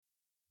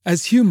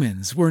As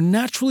humans, we're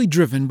naturally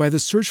driven by the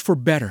search for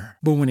better.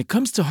 But when it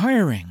comes to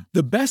hiring,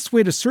 the best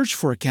way to search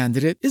for a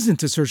candidate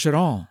isn't to search at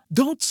all.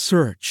 Don't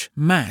search,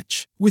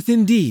 match with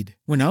Indeed.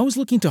 When I was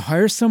looking to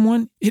hire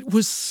someone, it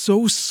was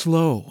so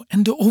slow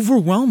and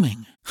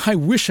overwhelming. I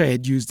wish I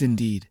had used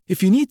Indeed.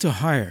 If you need to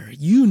hire,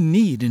 you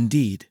need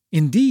Indeed.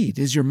 Indeed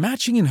is your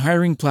matching and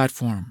hiring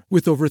platform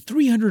with over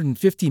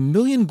 350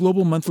 million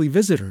global monthly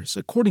visitors,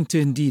 according to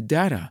Indeed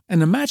data,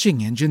 and a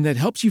matching engine that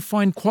helps you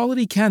find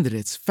quality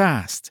candidates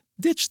fast.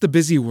 Ditch the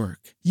busy work.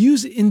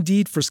 Use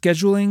Indeed for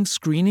scheduling,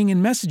 screening,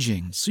 and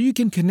messaging so you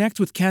can connect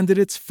with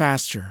candidates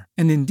faster.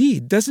 And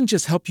Indeed doesn't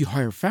just help you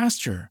hire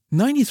faster.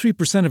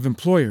 93% of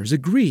employers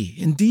agree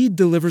Indeed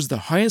delivers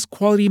the highest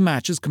quality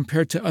matches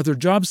compared to other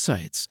job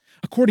sites,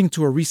 according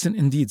to a recent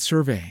Indeed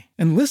survey.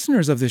 And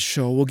listeners of this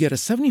show will get a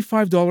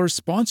 $75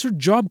 sponsored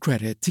job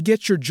credit to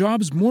get your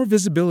jobs more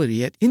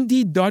visibility at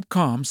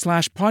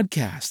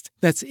Indeed.com/podcast.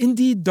 That's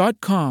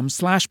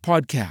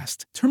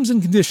Indeed.com/podcast. Terms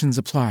and conditions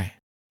apply.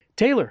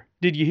 Taylor,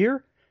 did you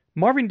hear?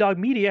 Marvin Dog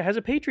Media has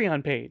a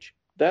Patreon page.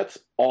 That's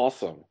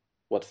awesome.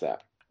 What's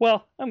that?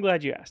 Well, I'm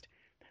glad you asked.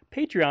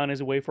 Patreon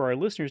is a way for our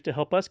listeners to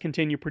help us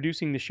continue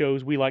producing the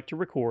shows we like to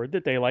record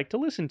that they like to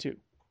listen to.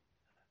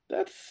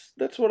 That's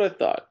what I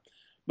thought.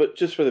 But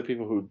just for the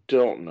people who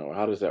don't know,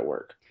 how does that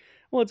work?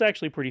 Well, it's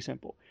actually pretty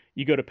simple.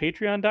 You go to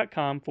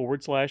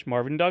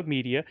patreon.com/Marvin Dog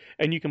Media,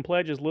 and you can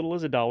pledge as little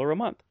as $1 a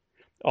month.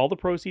 All the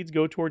proceeds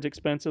go towards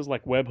expenses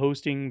like web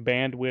hosting,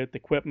 bandwidth,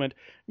 equipment,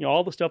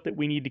 all the stuff that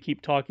we need to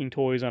keep Talking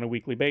Toys on a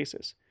weekly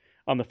basis.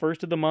 On the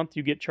first of the month,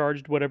 you get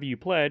charged whatever you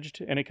pledged,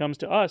 and it comes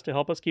to us to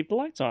help us keep the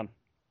lights on.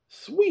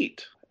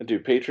 Sweet. And do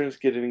patrons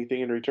get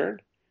anything in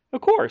return? Of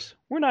course.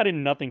 We're not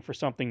in nothing for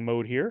something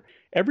mode here.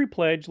 Every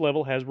pledge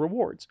level has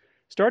rewards.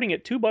 Starting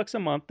at $2 a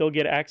month, they'll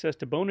get access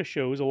to bonus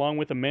shows along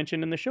with a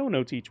mention in the show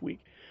notes each week.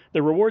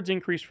 The rewards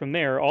increase from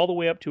there all the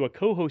way up to a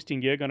co-hosting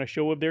gig on a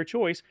show of their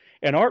choice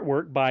and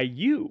artwork by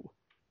you.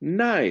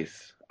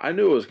 Nice. I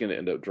knew I was going to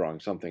end up drawing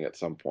something at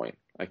some point.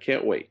 I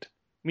can't wait.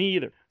 Me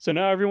either. So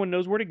now everyone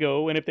knows where to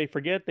go, and if they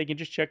forget, they can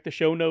just check the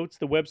show notes,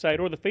 the website,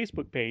 or the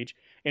Facebook page.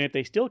 And if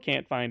they still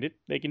can't find it,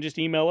 they can just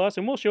email us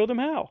and we'll show them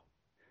how.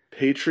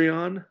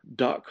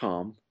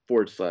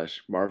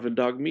 Patreon.com/Marvin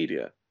Dog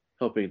Media,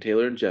 helping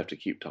Taylor and Jeff to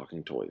keep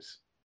talking toys.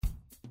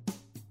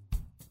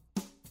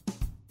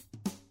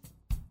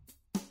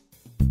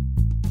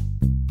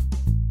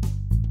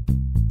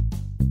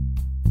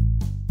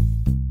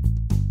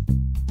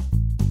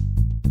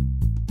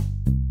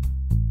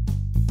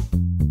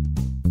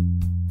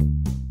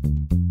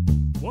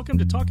 Welcome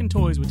to Talking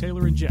Toys with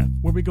Taylor and Jeff,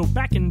 where we go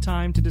back in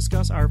time to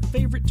discuss our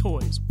favorite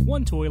toys,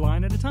 one toy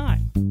line at a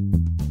time.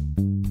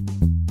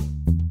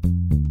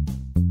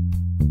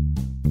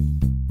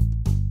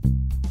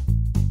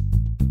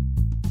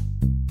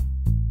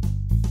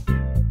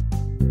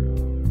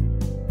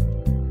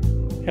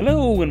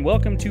 Hello, and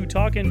welcome to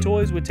Talking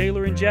Toys with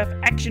Taylor and Jeff,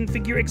 action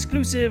figure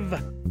exclusive.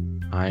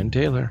 I'm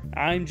Taylor.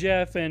 I'm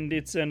Jeff, and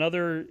it's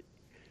another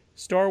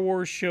Star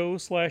Wars show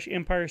 /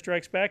 Empire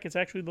Strikes Back. It's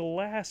actually the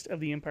last of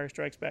the Empire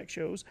Strikes Back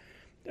shows.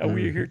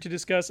 We're here to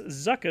discuss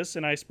Zuckuss,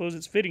 and I suppose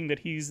it's fitting that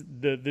he's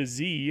the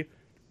Z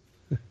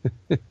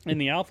in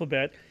the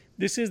alphabet.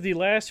 This is the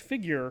last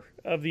figure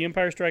of the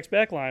Empire Strikes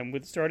Back line.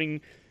 With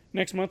starting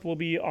next month, we'll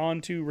be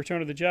on to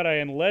Return of the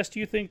Jedi. And lest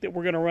you think that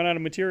we're going to run out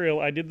of material,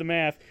 I did the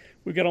math.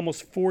 We've got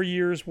almost 4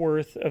 years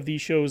worth of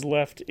these shows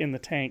left in the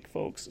tank,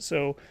 folks.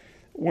 So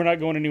we're not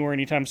going anywhere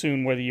anytime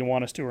soon, whether you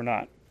want us to or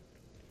not.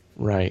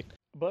 Right.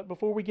 But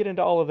before we get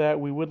into all of that,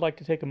 we would like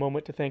to take a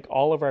moment to thank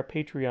all of our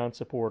Patreon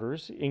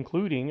supporters,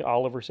 including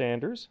Oliver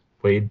Sanders,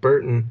 Wade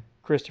Burton,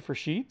 Christopher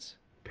Sheets,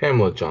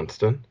 Pamela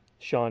Johnston,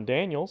 Sean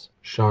Daniels,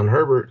 Sean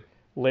Herbert,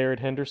 Laird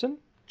Henderson,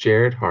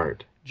 Jared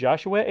Hart,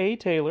 Joshua A.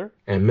 Taylor,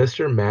 and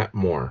Mr. Matt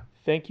Moore.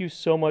 Thank you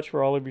so much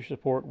for all of your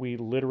support. We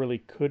literally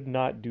could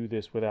not do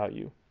this without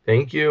you.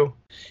 Thank you.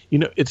 You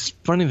know, it's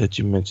funny that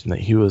you mentioned that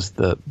he was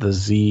the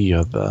Z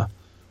of the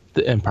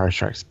Empire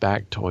Strikes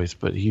Back toys,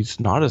 but he's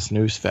not a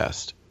snooze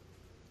fest.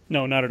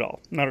 No, not at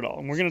all. Not at all.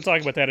 And we're going to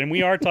talk about that. And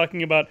we are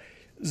talking about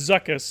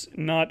Zuckuss,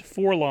 not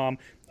 4-LOM,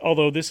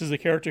 although this is a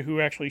character who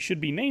actually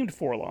should be named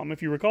 4-LOM.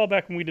 If you recall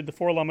back when we did the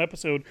 4-LOM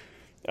episode,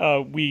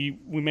 we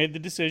made the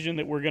decision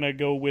that we're going to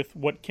go with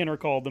what Kenner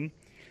called them.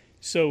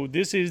 So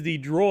this is the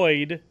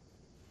droid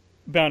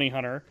bounty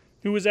hunter,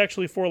 who is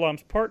actually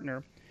 4-LOM's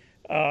partner,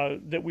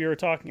 that we are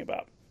talking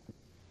about.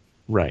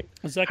 Right.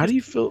 Zuckuss, How do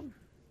you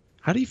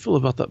feel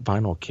about that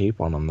vinyl cape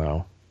on him,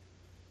 though?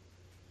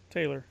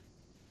 Taylor.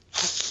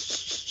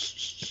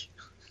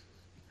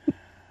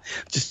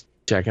 Just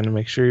checking to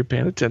make sure you're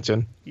paying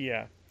attention.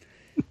 Yeah.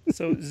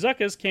 So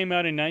Zuckuss came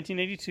out in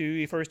 1982.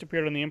 He first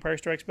appeared on the Empire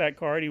Strikes Back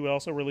card. He was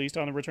also released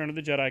on the Return of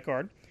the Jedi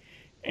card.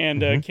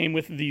 And came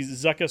with the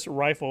Zuckuss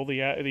rifle,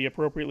 the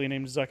appropriately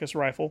named Zuckuss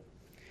rifle.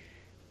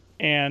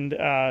 And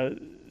there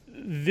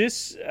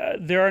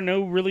are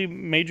no really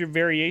major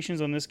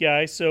variations on this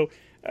guy. So,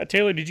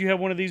 Taylor, did you have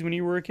one of these when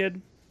you were a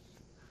kid?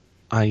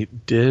 I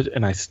did,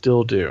 and I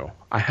still do.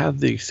 I have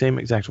the same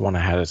exact one I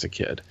had as a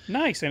kid.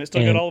 Nice, and it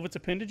still got all of its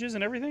appendages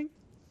and everything?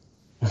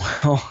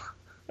 Well,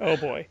 Oh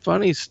boy.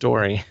 Funny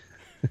story.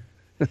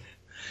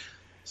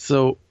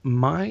 So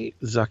my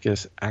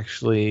Zuckus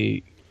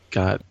actually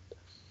got.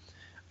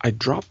 I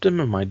dropped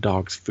him in my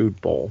dog's food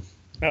bowl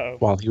Uh-oh.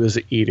 while he was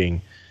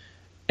eating,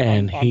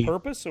 and On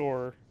purpose,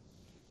 or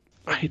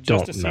I just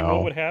don't to see know.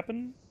 what would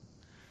happen?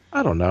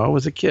 I don't know. I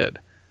was a kid,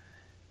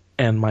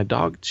 and my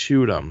dog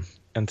chewed him,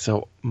 and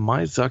so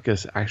my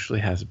Zuckus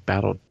actually has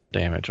battle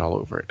damage all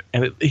over it,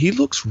 and he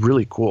looks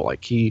really cool.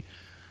 Like he's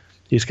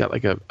got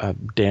like a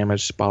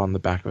damaged spot on the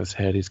back of his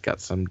head. He's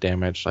got some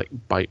damaged like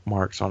bite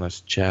marks on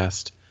his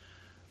chest,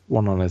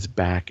 one on his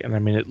back, and I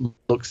mean it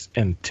looks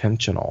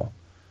intentional.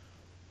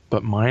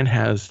 But mine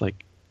has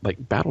like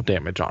battle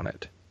damage on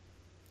it.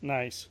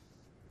 Nice.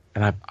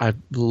 And I've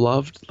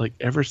loved, like,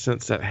 ever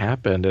since that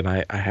happened, and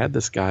I had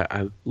this guy,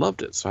 I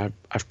loved it, so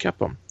I've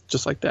kept him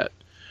just like that.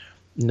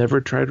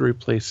 Never tried to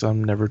replace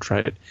him, never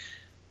tried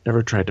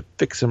to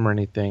fix him or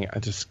anything. I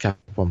just kept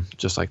him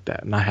just like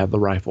that, and I have the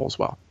rifle as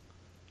well.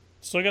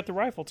 Still got the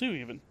rifle too,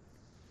 even.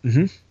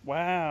 Mm-hmm.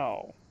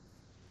 Wow.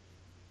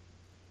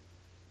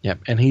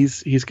 Yep, and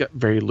he's got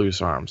very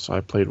loose arms, so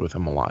I played with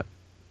him a lot.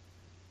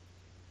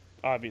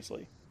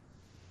 Obviously.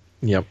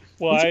 Yep.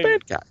 Well, he's a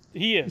bad guy.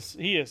 He is.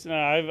 No,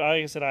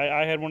 like I said,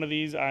 I had one of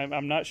these.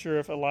 I'm not sure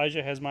if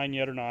Elijah has mine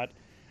yet or not.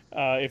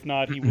 If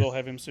not, he will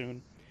have him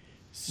soon.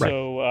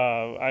 So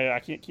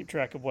I can't keep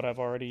track of what I've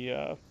already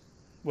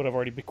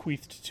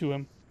bequeathed to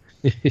him.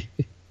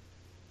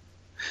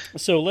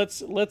 So let's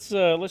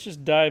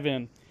just dive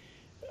in.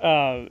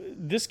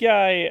 This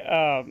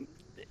guy,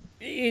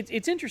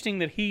 it's interesting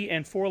that he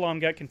and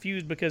Forlom got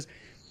confused because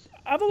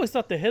I've always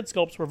thought the head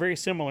sculpts were very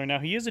similar. Now,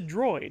 he is a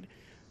droid,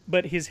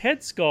 but his head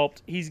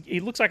sculpt, he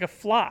looks like a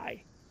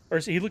fly, or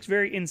he looks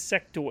very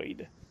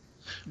insectoid,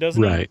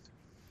 doesn't he?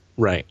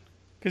 Right.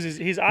 Because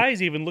his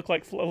eyes even look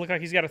like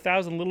he's got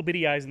 1,000 little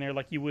bitty eyes in there,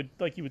 like you would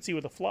see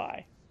with a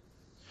fly.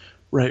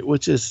 Right,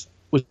 which is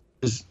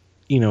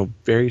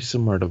very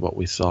similar to what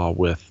we saw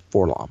with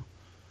Forlom,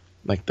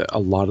 like a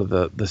lot of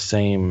the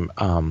same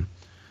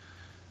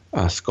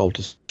sculpt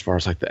as far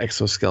as like the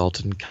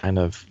exoskeleton kind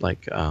of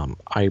like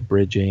eye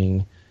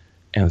bridging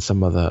and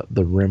some of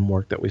the rim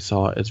work that we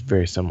saw is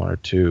very similar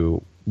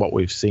to what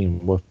we've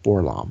seen with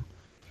Forlom,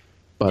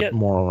 but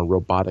more on a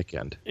robotic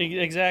end.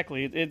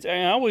 Exactly.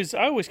 I always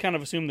kind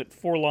of assumed that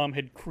Forlom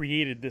had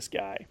created this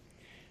guy,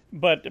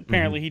 but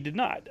apparently he did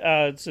not.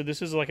 So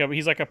this is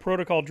he's like a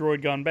protocol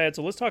droid gone bad.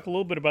 So let's talk a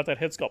little bit about that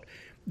head sculpt.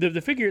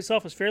 The figure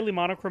itself is fairly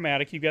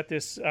monochromatic. You got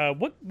this.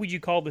 What would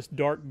you call this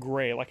dark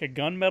gray? Like a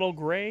gunmetal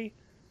gray?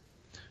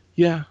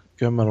 Yeah,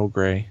 gunmetal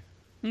gray.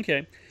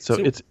 Okay. So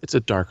it's a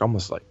dark,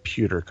 almost like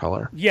pewter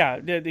color. Yeah,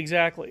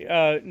 exactly.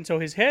 And so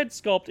his head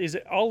sculpt is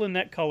all in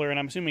that color, and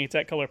I'm assuming it's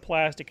that color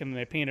plastic, and then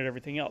they painted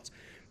everything else.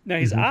 Now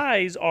his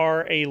eyes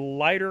are a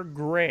lighter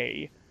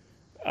gray.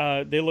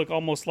 They look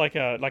almost like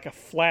a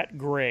flat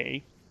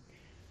gray.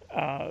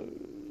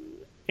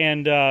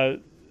 And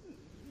then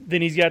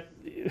he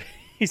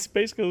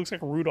basically looks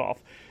like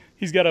Rudolph.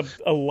 He's got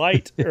a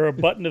light or a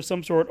button of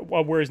some sort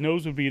where his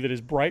nose would be that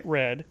is bright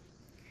red.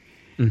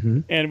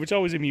 And which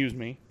always amused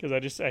me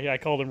because I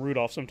called him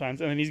Rudolph sometimes.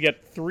 And then he's got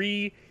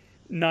 3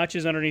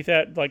 notches underneath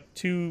that, like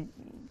 2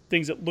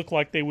 things that look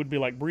like they would be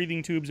like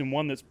breathing tubes, and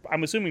one that's,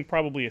 I'm assuming,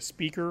 probably a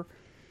speaker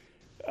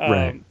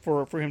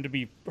for him to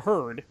be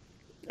heard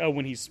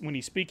when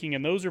he's speaking.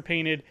 And those are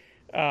painted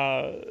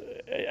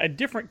a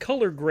different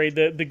color gray.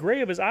 The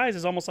gray of his eyes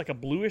is almost like a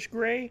bluish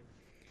gray.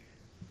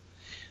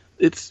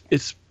 It's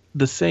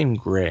the same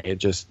gray. It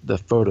just the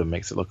photo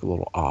makes it look a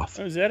little off.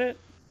 Oh, is that it?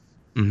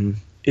 Mm-hmm.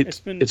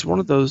 It's one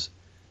of those.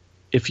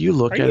 If you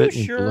look at it,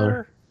 sure?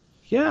 blur,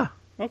 yeah.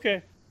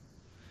 Okay.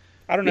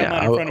 I don't have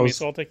mine in front of me,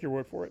 so I'll take your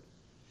word for it.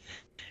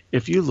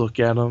 If you look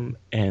at them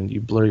and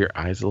you blur your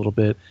eyes a little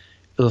bit,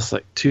 it looks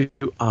like 2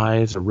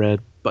 eyes, a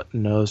red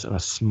button nose, and a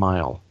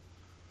smile.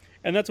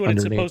 And that's what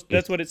it's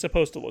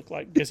supposed to look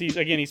like. Because he's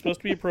supposed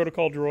to be a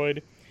protocol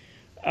droid.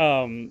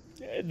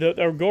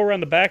 Or go around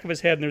the back of his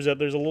head, and there's a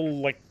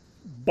little like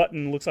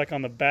button, looks like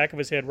on the back of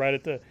his head, right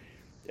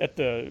at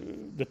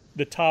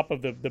the top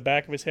of the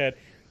back of his head,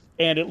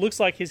 and it looks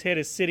like his head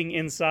is sitting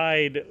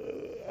inside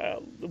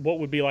what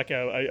would be like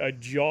a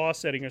jaw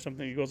setting or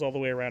something that goes all the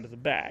way around to the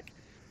back.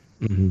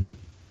 Mm-hmm.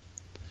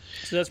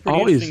 So that's pretty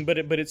interesting,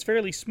 but it's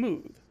fairly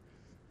smooth.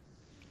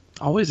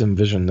 I always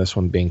envisioned this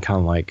one being kind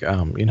of like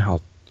you know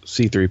how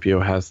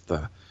C-3PO has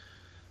the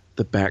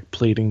back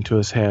plating to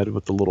his head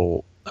with the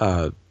little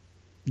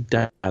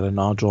data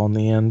nodule on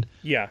the end.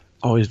 Yeah.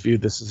 I always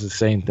viewed this as the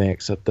same thing,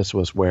 except this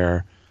was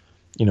where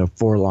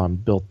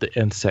Forlom built the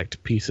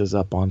insect pieces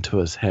up onto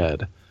his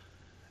head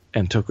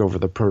and took over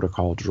the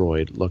protocol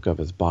droid look of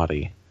his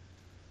body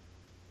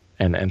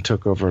and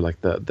took over like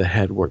the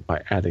head work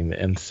by adding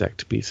the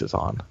insect pieces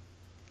on.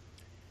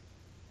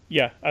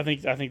 Yeah, I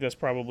think that's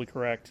probably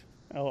correct.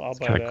 I'll buy that. It's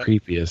kind of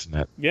creepy, isn't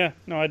it? Yeah,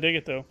 no, I dig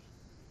it though.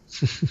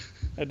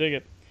 I dig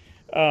it.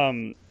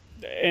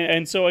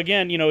 And so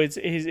again, it's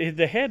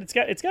the head.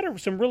 It's got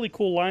some really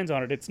cool lines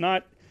on it. It's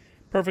not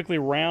perfectly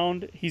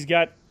round. He's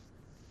got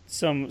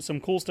some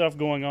cool stuff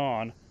going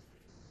on.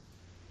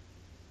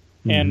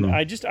 And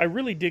I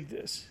really dig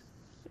this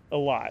a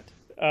lot.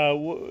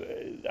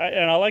 And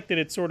I like that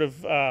it's sort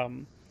of,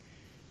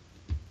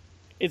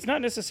 it's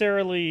not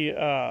necessarily,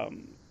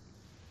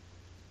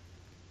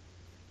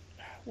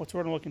 what's the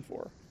word I'm looking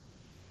for?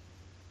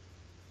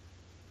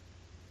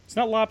 It's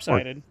not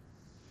lopsided.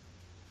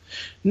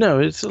 No,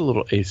 it's a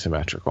little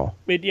asymmetrical.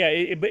 But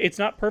it's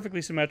not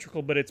perfectly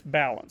symmetrical, but it's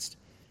balanced.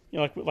 You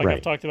know, like Right.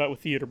 I've talked about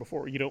with theater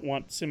before. You don't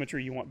want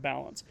symmetry, you want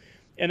balance.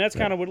 And that's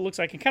kind of what it looks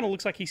like. It kind of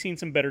looks like he's seen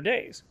some better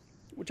days,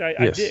 which I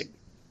Yes. dig.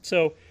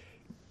 So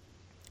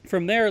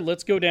from there,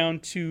 let's go down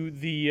to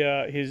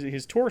the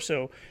his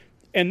torso.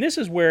 And this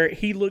is where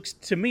he looks,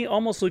 to me,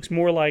 almost looks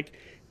more like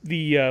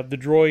the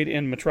droid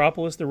in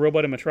Metropolis, the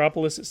robot in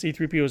Metropolis that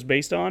C-3PO is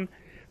based on,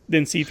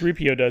 than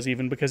C-3PO does,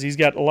 even, because he's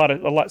got a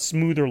lot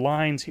smoother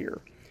lines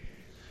here.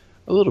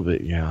 A little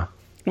bit, yeah.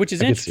 Which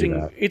is I can see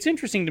interesting. that. It's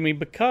interesting to me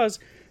because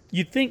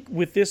you'd think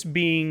with this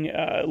being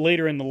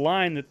later in the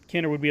line that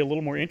Kenner would be a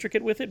little more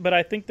intricate with it, but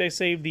I think they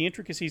saved the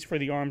intricacies for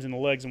the arms and the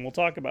legs, and we'll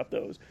talk about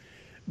those.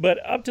 But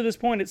up to this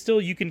point, it's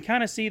still, you can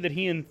kind of see that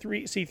he and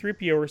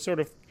C-3PO are sort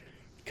of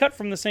cut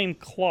from the same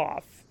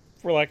cloth,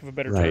 for lack of a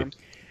better term.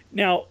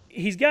 Now,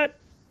 he's got...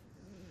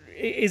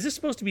 Is this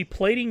supposed to be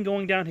plating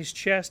going down his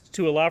chest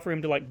to allow for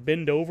him to, like,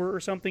 bend over or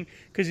something?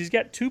 Because he's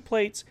got two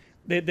plates.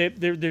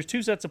 There's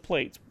two sets of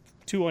plates,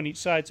 two on each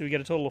side, so we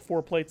get a total of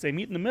 4 plates. They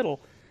meet in the middle,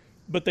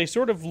 but they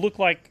sort of look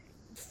like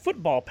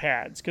football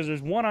pads because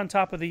there's one on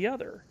top of the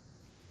other.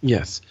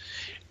 Yes,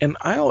 and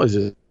I always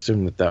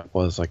assumed that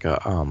was like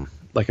a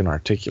like an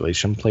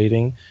articulation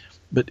plating,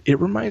 but it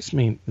reminds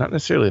me not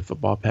necessarily of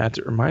football pads.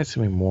 It reminds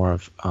me more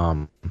of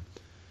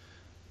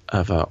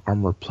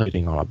armor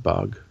plating on a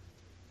bug.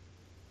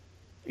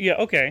 Yeah,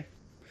 okay.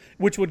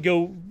 Which would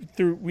go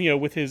through,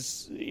 with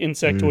his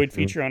insectoid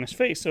feature on his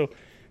face. So,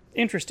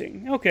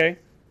 interesting. Okay.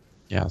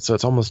 Yeah, so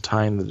it's almost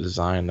tying the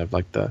design of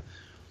like the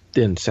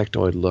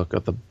insectoid look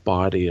of the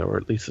body, or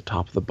at least the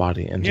top of the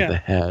body, into the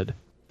head.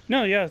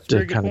 No, yeah, it's a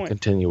very To good kind of point.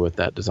 continue with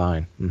that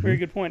design. Very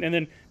good point. And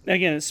then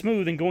again, it's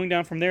smooth, and going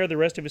down from there, the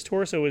rest of his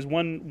torso is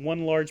one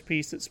large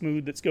piece that's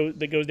smooth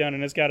that goes down,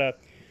 and it's got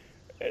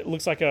it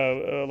looks like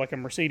a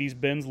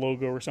Mercedes-Benz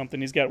logo or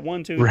something. He's got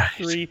 1, 2,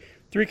 Right.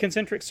 3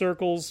 concentric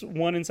circles,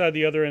 one inside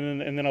the other,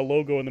 and then a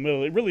logo in the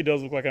middle. It really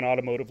does look like an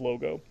automotive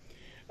logo.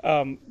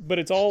 But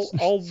it's all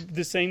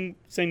the same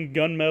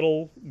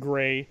gunmetal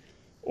gray,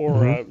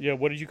 or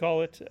what did you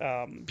call it?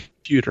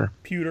 Pewter.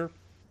 Pewter.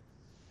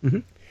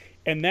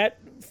 And that,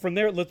 from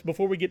there,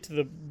 before we get to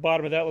the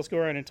bottom of that, let's go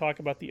around and talk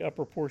about the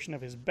upper portion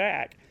of his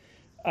back.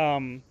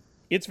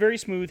 It's very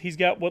smooth. He's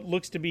got what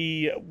looks to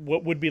be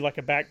what would be like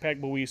a backpack,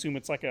 but we assume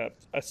it's like a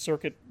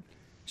circuit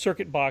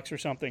box or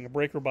something, a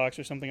breaker box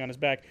or something on his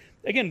back.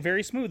 Again,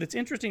 very smooth. It's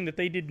interesting that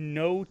they did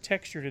no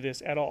texture to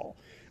this at all.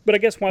 But I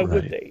guess why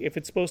would they? If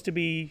it's supposed to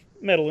be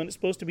metal and it's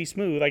supposed to be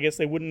smooth, I guess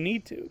they wouldn't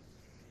need to.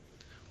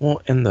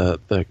 Well, and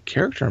the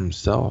character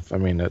himself, I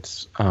mean,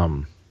 it's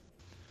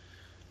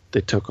they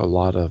took a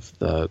lot of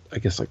the, I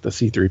guess, like the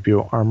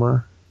C-3PO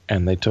armor,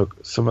 and they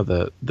took some of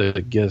the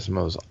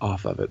gizmos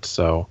off of it,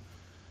 so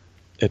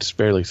it's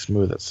fairly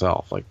smooth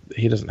itself. Like,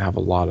 he doesn't have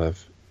a lot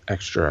of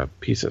extra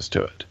pieces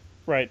to it.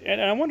 Right,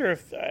 and I wonder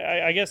if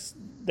I guess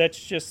that's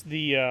just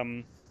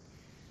the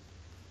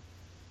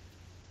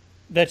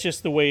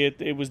way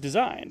it was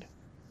designed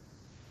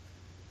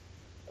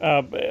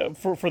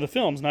for the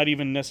films, not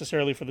even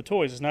necessarily for the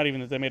toys. It's not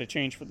even that they made a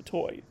change for the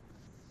toy.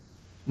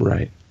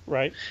 Right.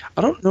 Right.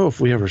 I don't know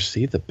if we ever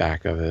see the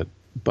back of it,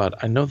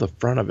 but I know the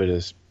front of it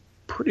is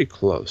pretty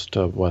close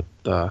to what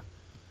the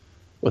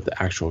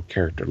actual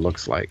character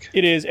looks like.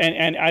 It is,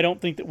 and I don't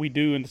think that we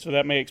do, and so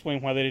that may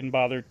explain why they didn't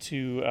bother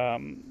to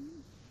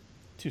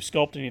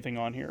sculpt anything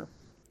on here.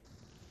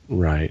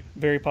 Right.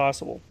 Very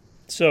possible.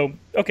 So,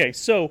 okay,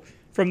 so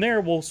from there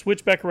we'll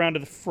switch back around to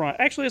the front.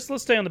 Actually,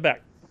 let's stay on the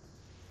back.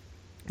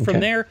 From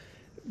there,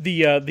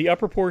 the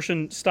upper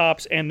portion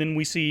stops, and then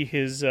we see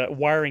his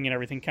wiring and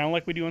everything, kind of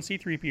like we do on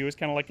C-3PO. It's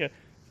kind of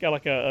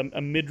like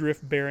a midriff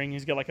bearing.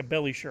 He's got like a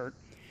belly shirt.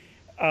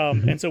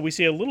 And so we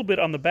see a little bit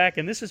on the back,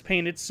 and this is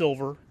painted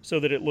silver so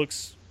that it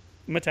looks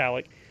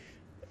metallic.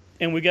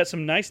 And we got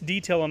some nice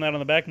detail on that on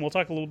the back, and we'll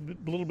talk a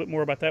little bit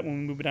more about that when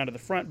we move it down to the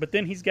front. But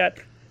then he's got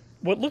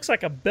what looks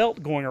like a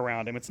belt going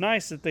around him. It's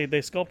nice that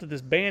they sculpted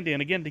this band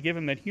in, again, to give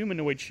him that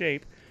humanoid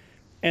shape.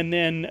 And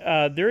then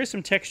there is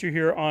some texture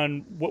here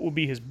on what would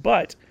be his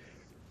butt.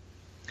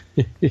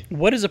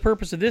 What is the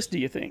purpose of this, do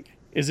you think?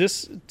 Is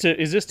this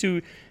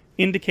to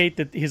indicate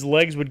that his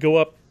legs would go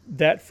up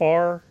that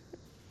far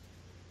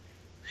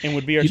and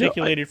would be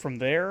articulated from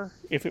there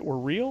if it were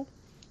real?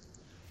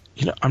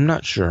 I'm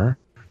not sure.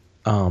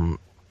 And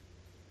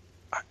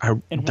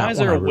why is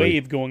there a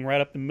wave going right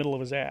up the middle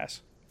of his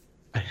ass?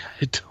 I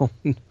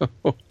don't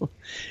know.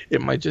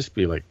 It might just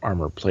be like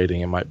armor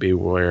plating. It might be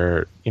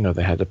where,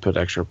 they had to put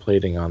extra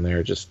plating on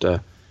there just to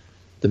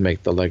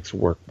make the legs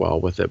work well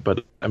with it.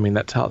 But, I mean,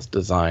 that's how it's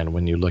designed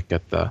when you look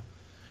at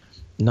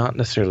not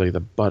necessarily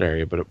the butt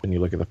area, but when you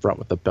look at the front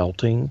with the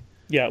belting.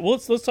 Yeah,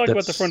 well, let's talk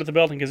about the front of the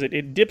belting, because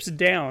it dips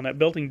down. That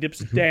belting dips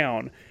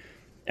down.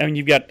 And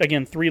you've got,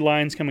 again, 3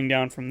 lines coming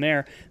down from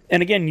there.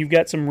 And again, you've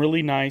got some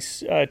really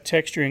nice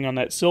texturing on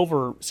that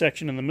silver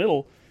section in the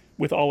middle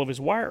with all of his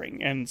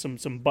wiring and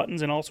some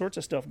buttons and all sorts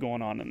of stuff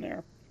going on in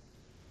there.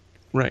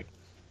 Right.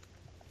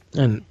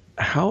 And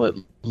how it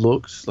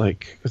looks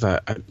like, because I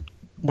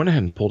went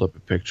ahead and pulled up a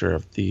picture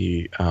of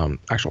the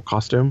actual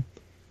costume.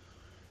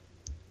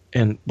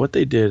 And what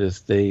they did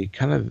is they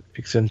kind of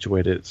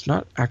accentuated, it's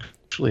not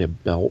actually a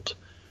belt.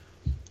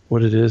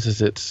 What it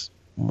is it's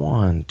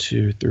 1,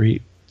 2,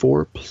 3,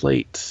 4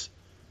 plates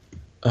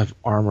of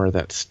armor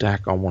that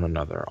stack on one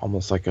another,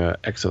 almost like a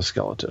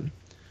exoskeleton.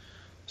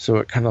 So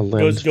it kind of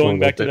lends going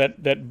back to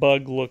that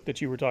bug look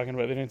that you were talking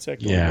about, that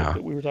insect look Yeah.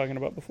 that we were talking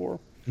about before.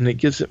 And it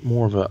gives it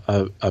more of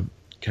a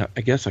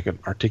I guess like an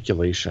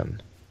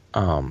articulation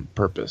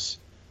purpose.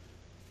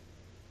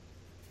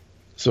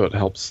 So it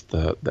helps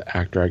the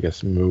actor, I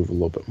guess, move a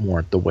little bit more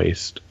at the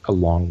waist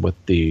along with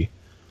the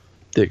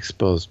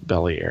exposed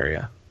belly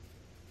area.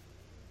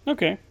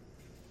 Okay.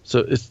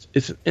 So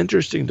it's an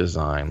interesting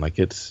design. Like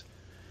it's,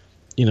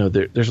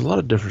 there's a lot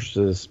of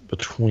differences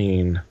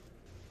between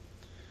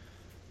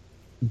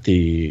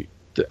the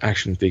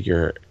action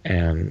figure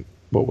and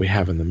what we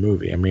have in the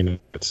movie. I mean,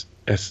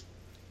 it's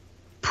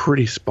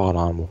pretty spot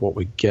on with what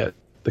we get.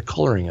 The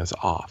coloring is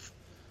off,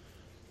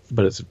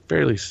 but it's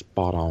fairly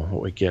spot on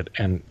what we get.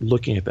 And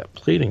looking at that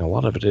plating, a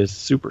lot of it is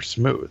super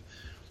smooth.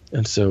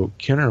 And so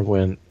Kenner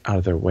went out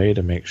of their way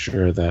to make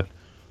sure that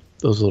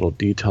those little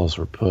details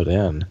were put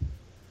in.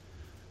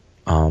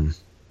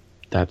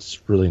 That's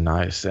really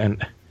nice.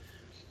 And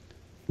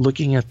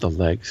looking at the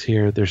legs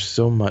here, there's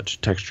so much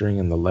texturing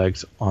in the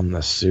legs on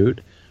the suit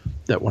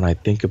that when I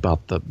think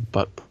about the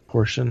butt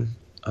portion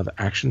of the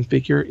action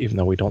figure, even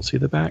though we don't see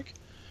the back,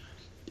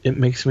 it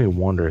makes me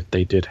wonder if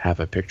they did have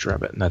a picture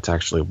of it, and that's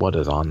actually what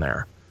is on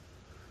there.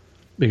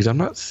 Because I'm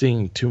not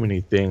seeing too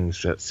many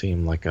things that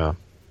seem like an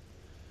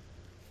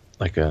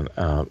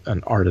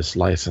artist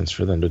license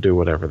for them to do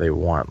whatever they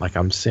want. Like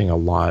I'm seeing a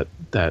lot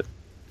that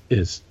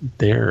is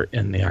there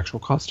in the actual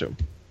costume.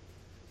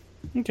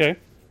 Okay.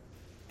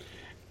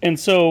 And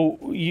so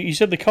you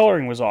said the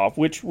coloring was off.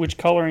 Which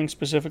coloring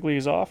specifically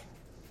is off?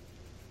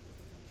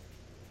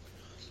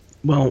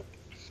 Well,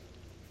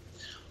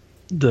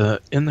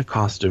 in the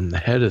costume, the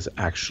head is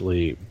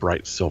actually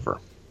bright silver.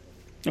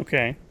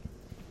 Okay.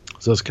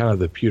 So it's kind of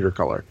the pewter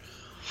color.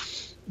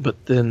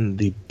 But then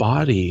the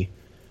body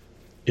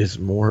is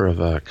more of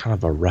a kind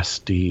of a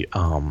rusty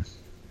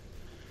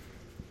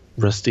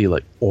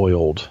like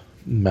oiled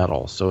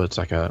metal. So it's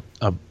like a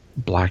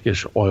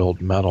blackish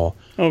oiled metal.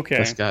 Okay.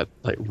 That's got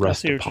like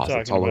rust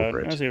deposits all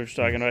over it. I see what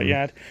you're talking about.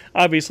 Yeah.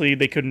 Obviously,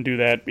 they couldn't do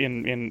that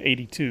in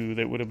 82.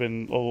 That would have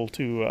been a little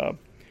too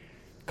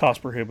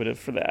cost prohibitive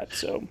for that.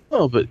 So.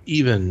 Oh, but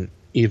even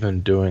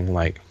doing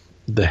like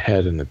the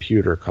head in the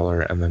pewter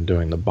color and then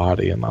doing the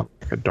body in like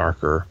a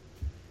darker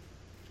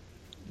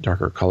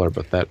color,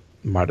 but that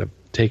might have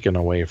taken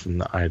away from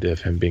the idea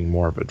of him being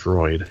more of a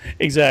droid.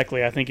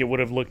 Exactly. I think it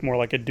would have looked more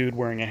like a dude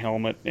wearing a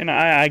helmet. And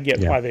I get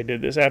why they did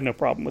this. I have no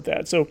problem with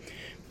that. So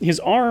his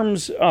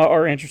arms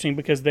are interesting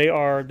because they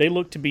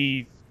look to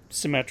be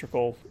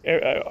symmetrical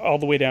all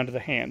the way down to the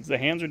hands. The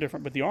hands are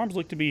different, but the arms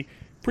look to be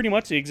pretty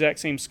much the exact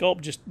same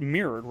sculpt, just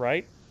mirrored,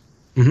 right?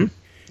 Mm-hmm.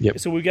 Yep.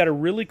 So we've got a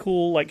really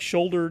cool like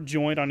shoulder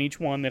joint on each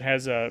one that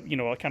has a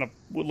kind of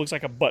what looks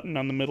like a button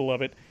on the middle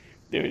of it.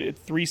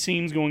 3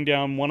 seams going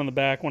down, one on the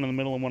back, one in the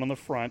middle, and one on the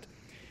front.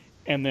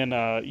 And then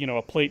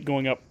a plate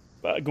going up,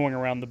 going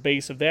around the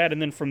base of that,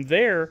 and then from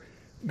there,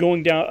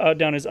 going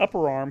down his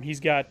upper arm, he's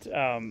got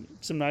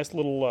some nice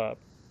little,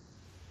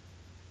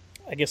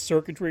 I guess,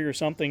 circuitry or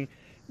something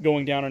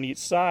going down on each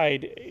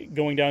side,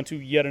 going down to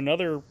yet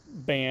another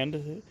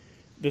band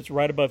that's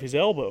right above his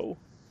elbow.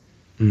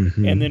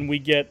 Mm-hmm. And then we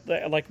get,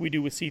 like we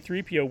do with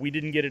C-3PO, we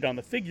didn't get it on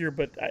the figure,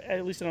 but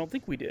at least I don't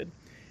think we did.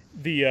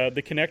 The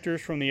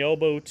connectors from the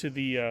elbow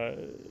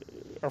to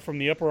or from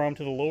the upper arm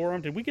to the lower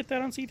arm. Did we get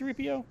that on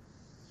C-3PO?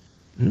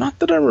 Not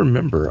that I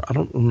remember. I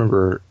don't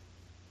remember.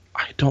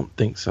 I don't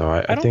think so.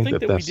 I think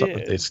that that's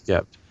something they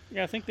skipped.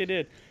 Yeah, I think they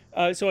did.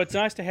 So it's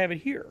nice to have it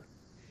here.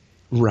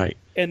 Right.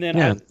 And then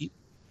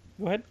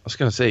go ahead. I was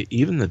gonna say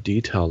even the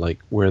detail, like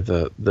where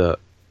the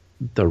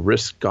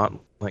wrist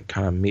gauntlet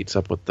kind of meets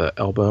up with the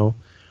elbow,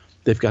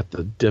 they've got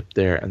the dip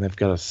there, and they've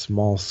got a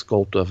small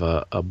sculpt of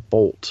a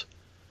bolt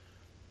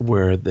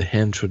where the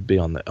hinge would be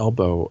on the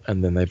elbow,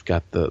 and then they've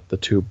got the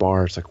 2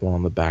 bars, like one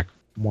on the back,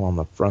 one on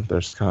the front.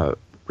 There's kind of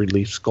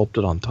relief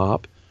sculpted on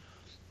top.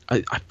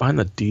 I find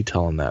the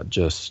detail in that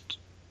just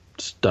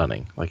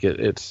stunning. Like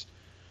it's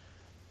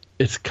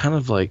kind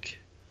of like,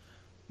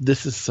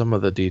 this is some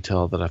of the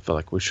detail that I feel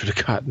like we should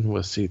have gotten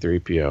with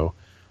C-3PO,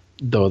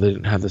 though they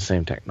didn't have the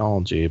same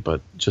technology,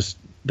 but just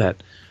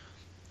that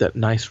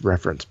nice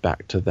reference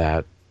back to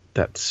that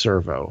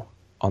servo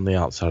on the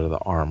outside of the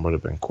arm would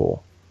have been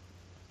cool.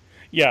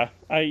 Yeah,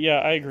 I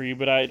agree,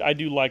 but I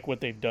do like what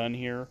they've done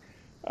here,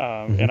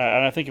 and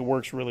I think it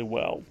works really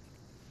well.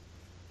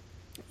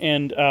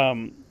 And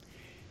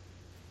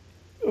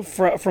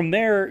from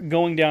there,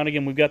 going down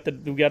again, we've got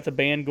the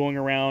band going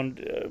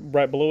around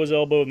right below his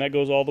elbow, and that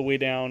goes all the way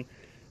down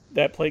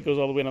that plate goes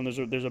all the way down.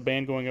 There's a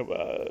band going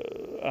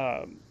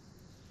up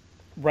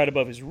right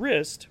above his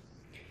wrist,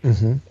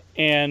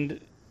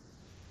 and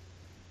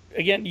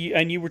again,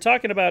 you were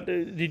talking about.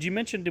 Did you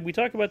mention? Did we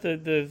talk about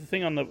the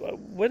thing on the?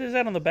 What is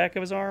that on the back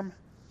of his arm?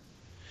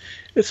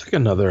 It's like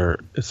another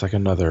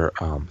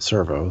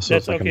servo. So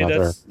That's it's like okay.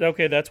 another.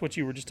 That's what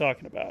you were just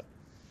talking about.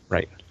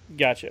 Right.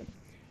 Gotcha.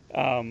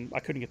 I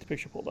couldn't get the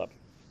picture pulled up.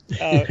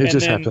 It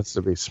just happens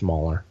to be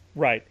smaller.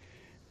 Right.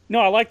 No,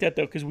 I like that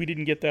though because we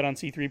didn't get that on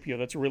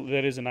C-3PO.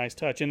 That is a nice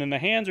touch. And then the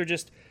hands are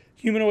just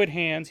humanoid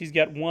hands. He's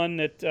got one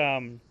that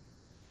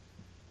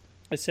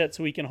is set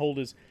so he can hold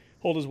his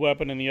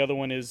weapon, and the other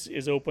one is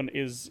open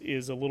is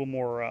a little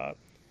more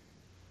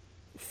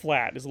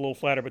flat. Is a little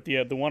flatter, but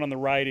the one on the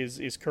right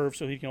is curved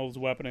so he can hold his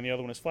weapon, and the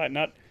other one is flat.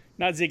 Not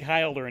Zig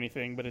Heil or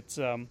anything, but it's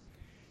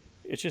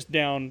just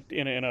down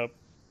in a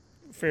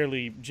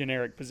fairly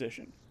generic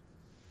position.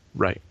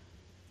 Right.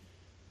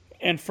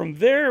 And from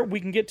there, we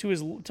can get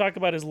to talk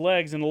about his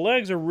legs, and the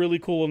legs are really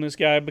cool in this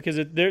guy because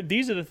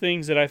these are the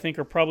things that I think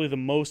are probably the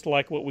most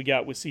like what we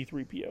got with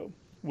C-3PO.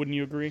 Wouldn't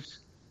you agree?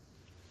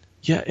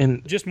 Yeah,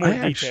 and just more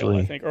detail,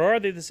 I think. Or are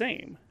they the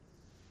same?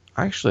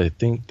 I actually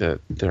think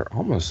that they're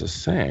almost the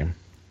same.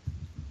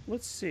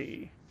 Let's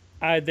see.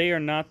 They are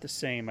not the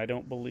same, I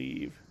don't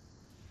believe.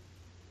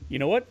 You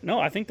know what? No,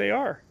 I think they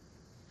are.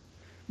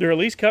 They're at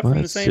least cut from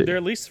the same. See. They're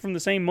at least from the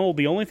same mold.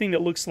 The only thing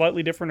that looks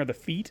slightly different are the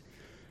feet.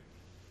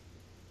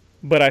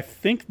 But I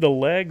think the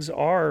legs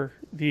are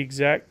the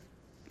exact.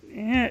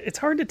 It's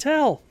hard to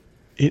tell.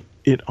 It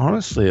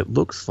honestly, it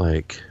looks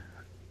like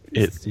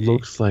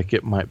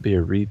it might be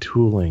a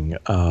retooling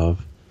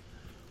of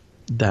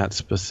that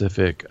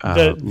specific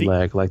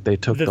leg. Like they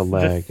took the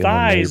leg and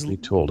then they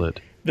retooled it.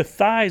 The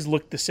thighs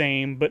look the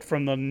same, but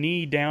from the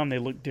knee down, they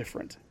look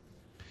different.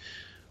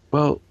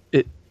 Well,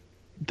 they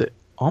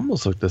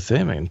almost look the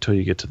same until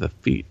you get to the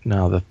feet.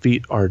 Now the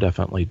feet are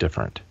definitely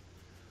different.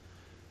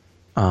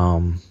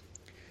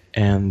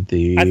 And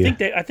I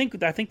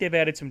think they've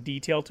added some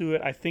detail to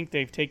it. I think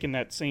they've taken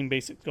that same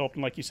basic sculpt,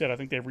 and like you said, I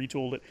think they've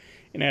retooled it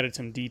and added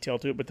some detail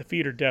to it. But the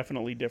feet are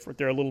definitely different.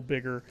 They're a little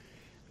bigger,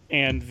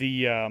 and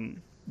the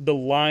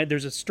line,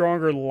 there's a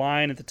stronger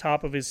line at the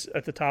top of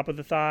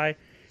the thigh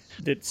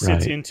that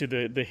sits into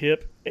the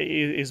hip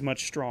is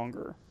much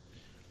stronger.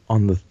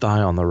 On the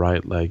thigh on the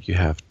right leg, you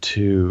have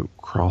two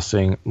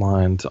crossing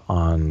lines.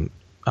 On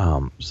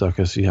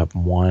Zuckuss, you have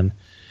one.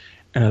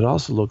 And it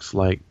also looks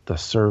like the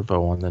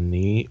servo on the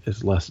knee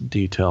is less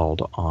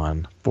detailed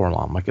on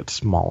 4-LOM, like it's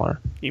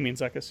smaller. You mean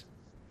Zuckuss?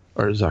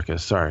 Or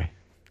Zuckuss, sorry.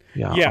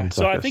 Yeah,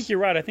 so I think you're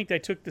right. I think they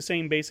took the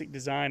same basic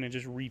design and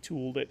just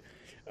retooled it.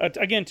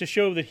 Again, to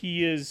show that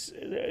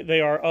they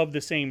are of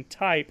the same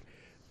type,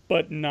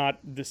 but not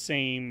the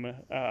same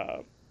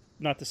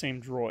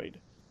droid.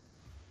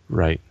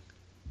 Right.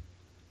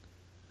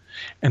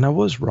 And I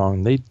was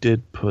wrong. They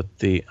did put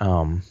the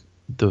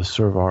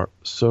servo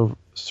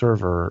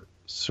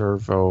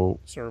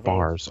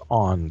bars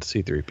on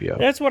C-3PO.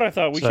 That's what I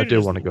thought. I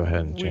do want to go ahead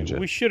and change it.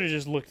 We should have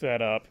just looked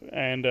that up,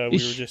 and we were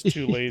just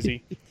too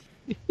lazy.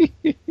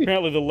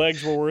 Apparently the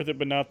legs were worth it,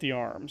 but not the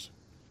arms.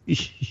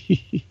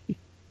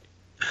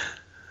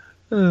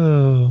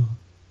 Oh.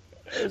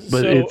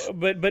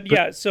 But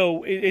yeah,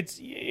 so it's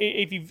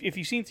if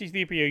you've seen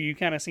C-3PO, you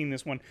kind of seen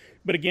this one.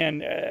 But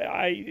again,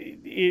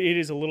 it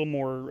is a little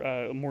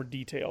more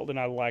detailed, and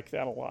I like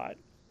that a lot.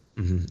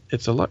 Mm-hmm.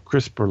 It's a lot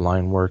crisper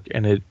line work,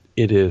 and it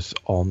is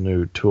all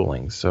new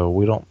tooling, so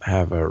we don't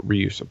have a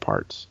reuse of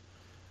parts.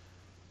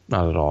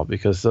 Not at all,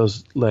 because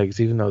those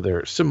legs, even though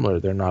they're similar,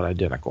 they're not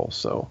identical.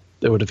 So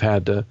they would have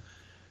had to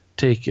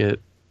take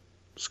it,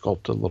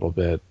 sculpt a little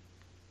bit,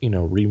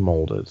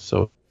 remold it.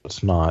 So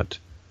it's not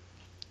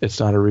a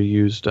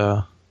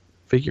reused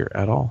figure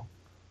at all.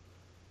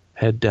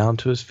 Head down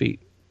to his feet,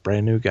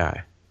 brand new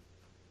guy.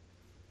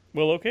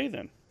 Well, okay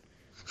then.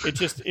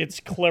 It's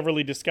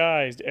cleverly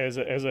disguised as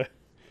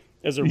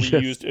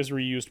reused as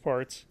reused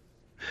parts.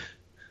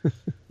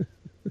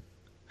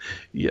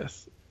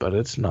 Yes, but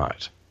it's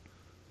not.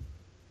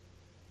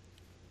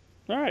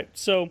 All right,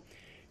 so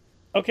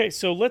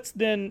let's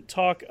then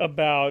talk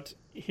about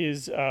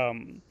his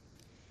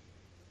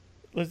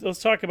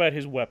let's talk about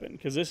his weapon,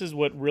 because this is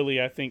what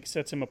really I think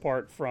sets him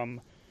apart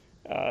from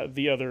any of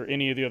the other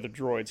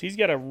droids. He's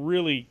got a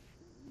really,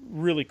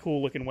 really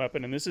cool looking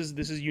weapon, and this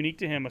is unique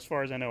to him as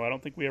far as I know. I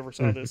don't think we ever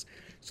saw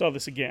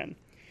this again.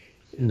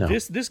 No.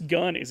 This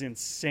gun is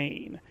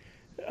insane.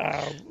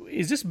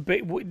 Is this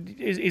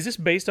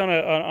based on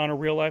a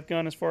real life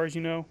gun as far as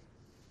you know?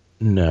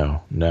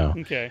 No.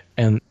 Okay.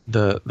 And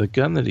the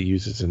gun that he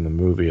uses in the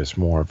movie is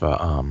more of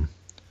a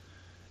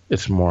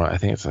I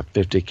think it's a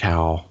 50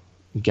 cal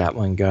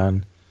Gatling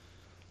gun.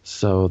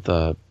 So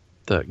the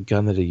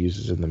gun that he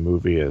uses in the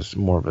movie is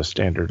more of a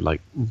standard,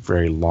 like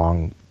very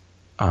long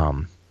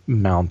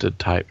mounted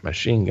type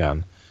machine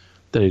gun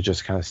that he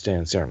just kind of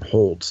stands there and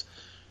holds.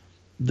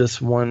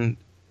 This one,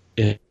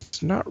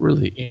 it's not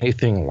really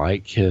anything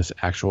like his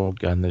actual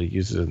gun that he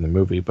uses in the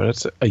movie, but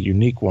it's a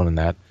unique one in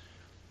that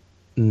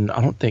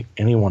I don't think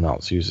anyone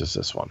else uses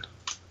this one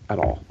at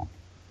all.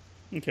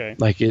 Okay.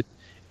 Like it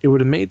it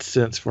would have made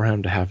sense for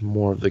him to have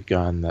more of the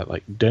gun that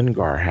like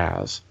Dengar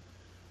has.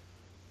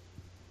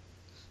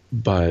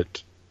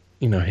 But,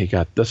 you know, he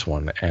got this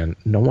one and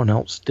no one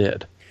else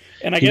did.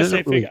 And I guess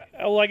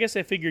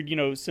I figured, you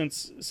know,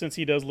 since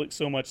he does look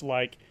so much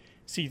like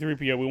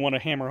C-3PO, we want to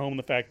hammer home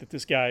the fact that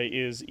this guy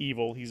is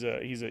evil. He's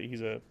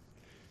a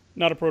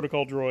not a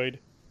protocol droid.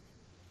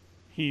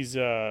 He's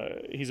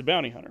a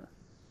bounty hunter.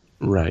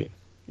 Right.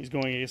 He's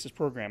going against his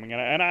programming,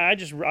 and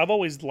I've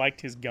always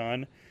liked his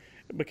gun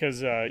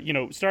because you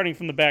know, starting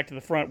from the back to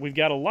the front, we've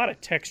got a lot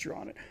of texture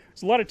on it.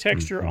 There's a lot of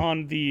texture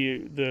on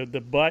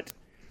the butt,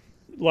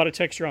 a lot of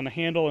texture on the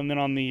handle, and then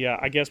on the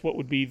I guess what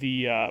would be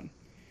the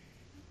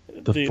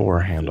fore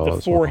handle,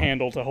 the fore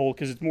handle to hold,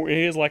 because it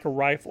is like a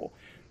rifle,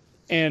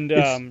 and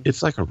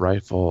it's like a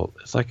rifle.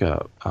 It's like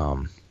a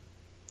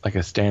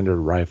standard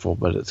rifle,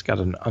 but it's got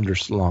an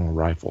underslung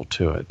rifle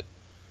to it.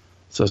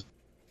 So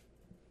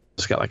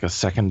it's got like a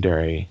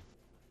secondary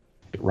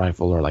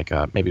rifle or like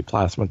a maybe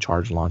plasma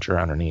charge launcher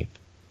underneath.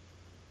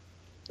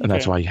 And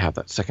that's why you have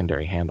that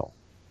secondary handle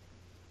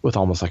with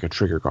almost like a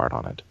trigger guard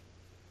on it.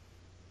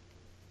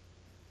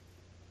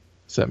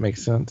 Does that make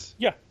sense?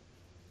 Yeah.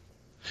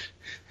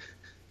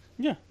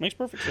 Yeah, makes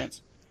perfect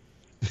sense.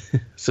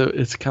 So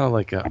it's kind of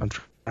like I'm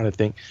trying to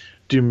think.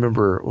 Do you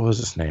remember, what was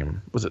his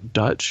name? Was it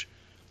Dutch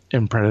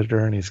in Predator?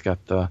 And he's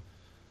got the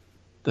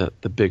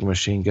big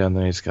machine gun,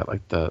 then he's got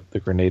like the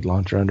grenade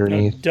launcher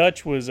underneath. No,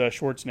 Dutch was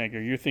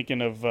Schwarzenegger. You're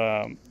thinking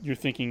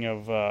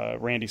of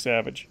Randy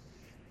Savage.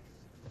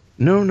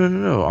 No.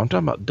 I'm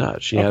talking about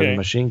Dutch. He had a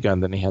machine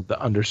gun, then he had the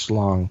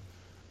underslung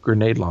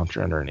grenade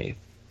launcher underneath.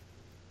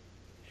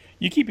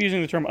 You keep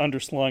using the term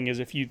underslung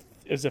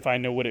as if I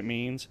know what it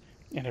means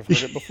and have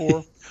heard it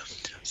before.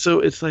 So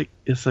it's like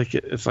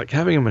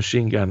having a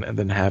machine gun and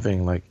then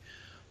having like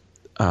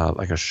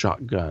a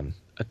shotgun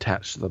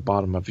attached to the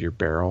bottom of your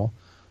barrel.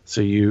 So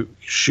you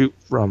shoot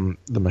from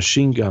the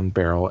machine gun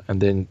barrel,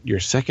 and then your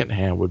second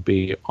hand would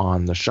be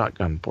on the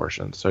shotgun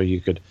portion. So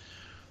you could,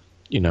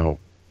 you know,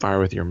 fire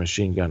with your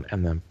machine gun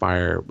and then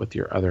fire with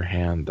your other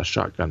hand the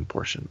shotgun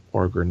portion,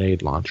 or a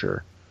grenade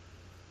launcher,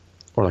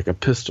 or like a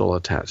pistol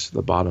attached to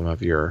the bottom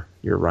of your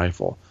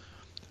rifle.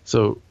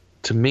 So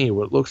to me,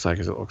 what it looks like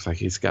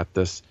he's got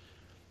this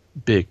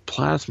big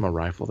plasma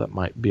rifle that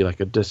might be like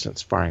a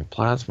distance firing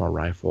plasma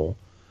rifle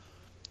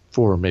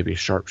for maybe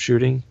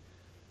sharpshooting.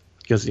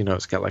 Because, you know,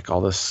 it's got like all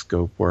this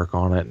scope work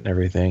on it and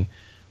everything.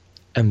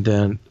 And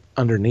then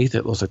underneath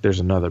it looks like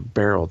there's another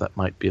barrel that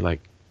might be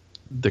like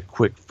the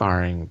quick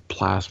firing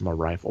plasma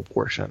rifle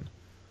portion.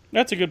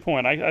 That's a good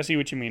point. I see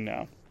what you mean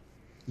now.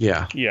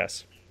 Yeah.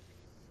 Yes.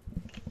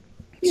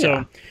 Yeah.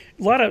 So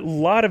a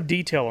lot of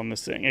detail on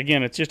this thing.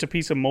 Again, it's just a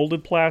piece of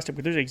molded plastic,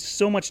 but there's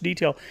so much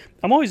detail.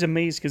 I'm always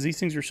amazed because these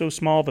things are so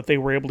small that they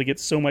were able to get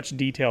so much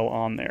detail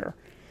on there.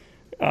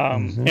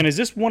 And is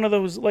this one of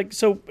those, like,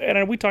 so,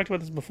 and we talked about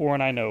this before,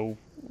 and I know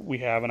we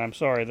have, and I'm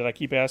sorry that I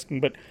keep asking,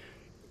 but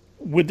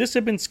would this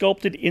have been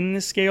sculpted in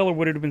this scale, or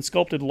would it have been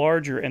sculpted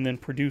larger and then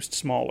produced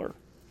smaller?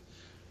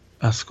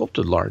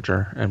 Sculpted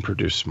larger and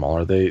produced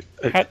smaller.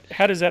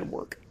 How does that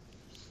work?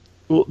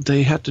 Well,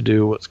 they had to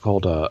do what's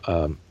called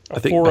I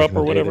think back in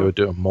the day, they would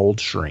do a mold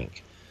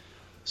shrink.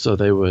 So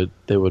they would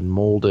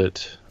mold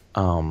it,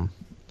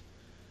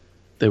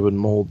 they would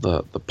mold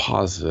the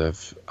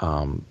positive,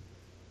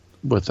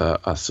 with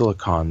a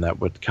silicone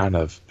that would kind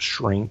of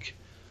shrink,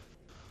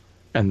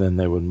 and then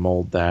they would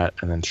mold that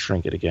and then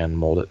shrink it again,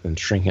 mold it and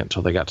shrink it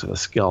until they got to the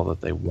scale that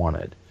they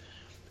wanted,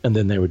 and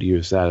then they would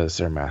use that as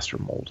their master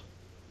mold.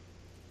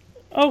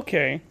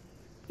 Okay,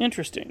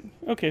 interesting.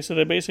 Okay, so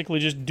they basically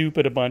just dupe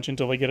it a bunch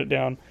until they get it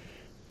down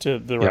to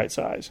the right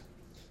size.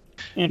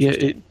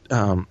 Interesting.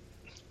 Yeah,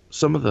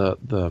 some of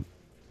the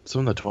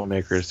toy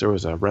makers, there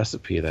was a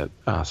recipe that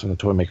some of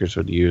the toy makers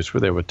would use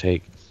where they would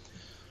take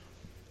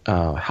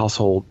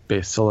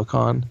household-based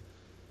silicone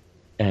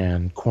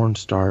and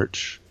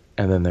cornstarch,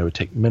 and then they would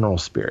take mineral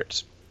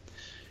spirits,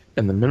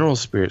 and the mineral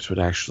spirits would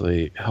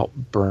actually help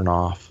burn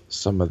off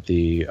some of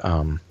the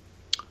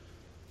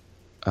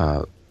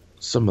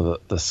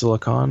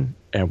silicone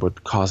and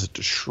would cause it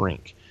to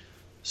shrink.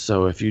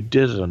 So if you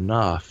did it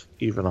enough,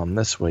 even on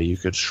this way, you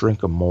could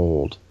shrink a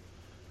mold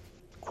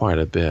quite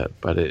a bit.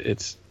 But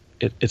it's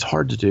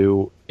hard to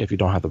do if you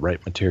don't have the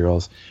right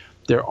materials.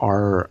 There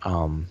are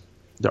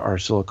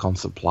silicone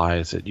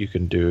supplies that you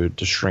can do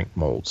to shrink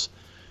molds,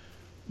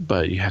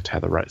 but you have to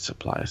have the right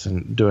supplies.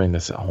 And doing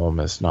this at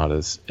home is not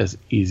as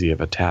easy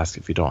of a task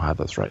if you don't have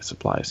those right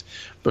supplies.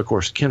 But of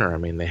course, Kenner, I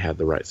mean, they had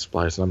the right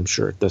supplies, and I'm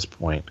sure at this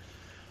point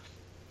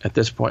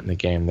in the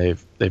game,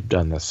 they've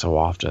done this so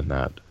often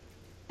that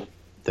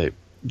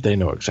they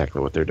know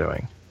exactly what they're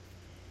doing.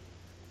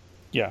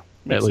 Yeah,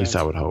 at least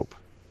I would hope.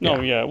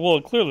 No, yeah. Well,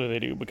 clearly they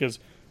do, because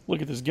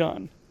look at this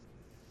gun.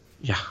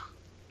 Yeah.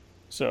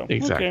 So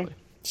exactly. Okay.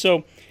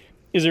 So,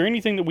 is there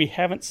anything that we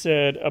haven't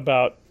said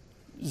about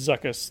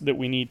Zuckuss that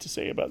we need to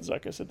say about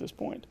Zuckuss at this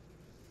point?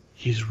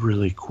 He's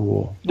really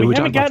cool. We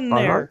haven't gotten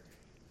there.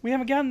 We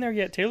haven't gotten there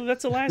yet, Taylor.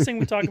 That's the last thing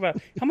we talk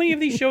about. How many of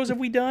these shows have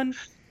we done?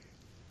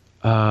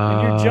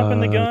 And you're jumping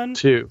the gun?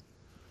 2.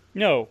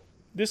 No.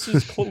 This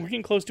is we're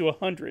getting close to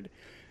 100.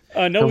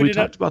 No, we did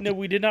not. No,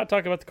 we did not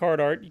talk about the card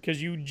art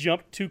because you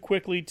jumped too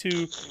quickly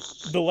to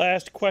the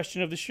last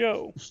question of the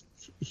show.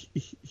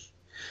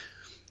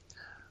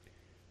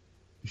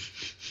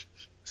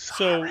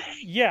 So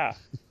yeah,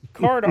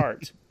 card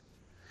art.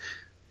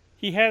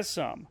 He has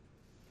some.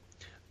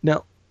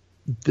 Now,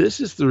 this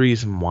is the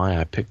reason why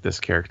I picked this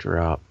character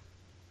up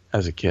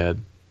as a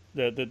kid.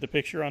 The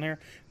picture on here.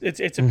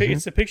 It's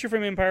a picture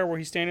from Empire where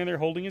he's standing there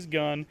holding his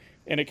gun,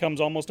 and it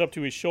comes almost up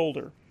to his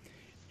shoulder,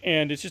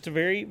 and it's just a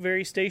very,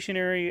 very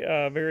stationary,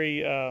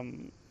 very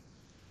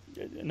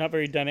not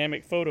very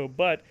dynamic photo,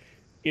 but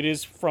it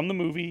is from the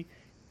movie.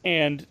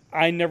 And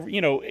I never,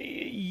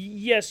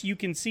 yes, you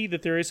can see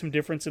that there is some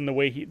difference in the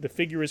way the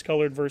figure is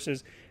colored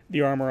versus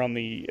the armor on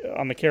the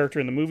character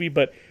in the movie,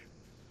 but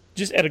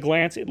just at a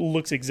glance, it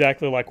looks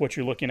exactly like what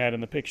you're looking at in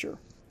the picture.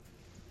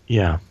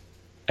 Yeah.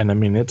 And I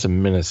mean, it's a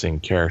menacing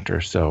character.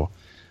 So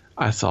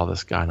I saw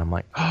this guy and I'm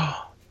like,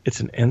 oh,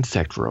 it's an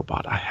insect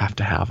robot. I have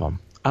to have him.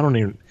 I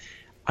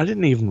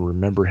didn't even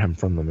remember him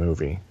from the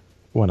movie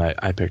when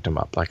I picked him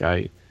up. Like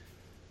I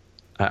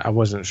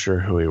wasn't sure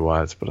who he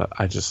was, but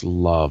I just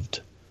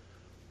loved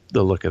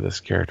the look of this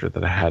character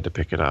that I had to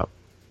pick it up.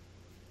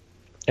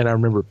 And I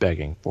remember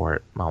begging for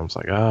it. Mom was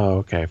like, oh,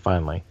 okay,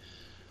 finally.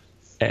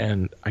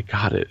 And I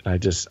got it.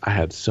 And I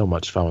had so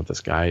much fun with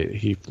this guy.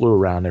 He flew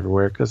around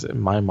everywhere because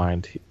in my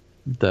mind,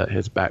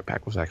 his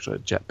backpack was actually a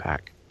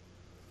jetpack.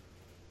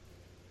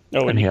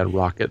 Oh, and he had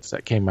rockets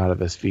that came out of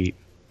his feet.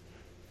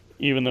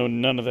 Even though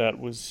none of that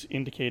was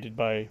indicated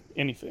by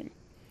anything.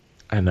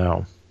 I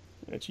know.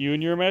 That's you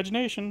and your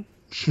imagination.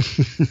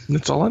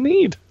 That's all I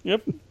need.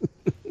 Yep.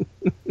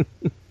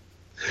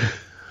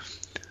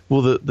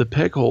 Well, the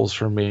peg holes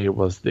for me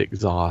was the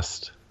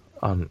exhaust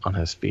on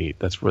his feet.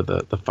 That's where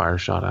the fire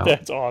shot out.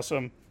 That's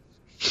awesome.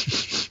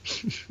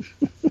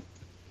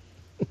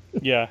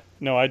 Yeah,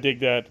 no, I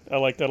dig that. I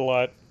like that a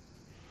lot.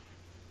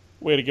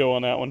 Way to go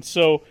on that one.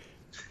 So,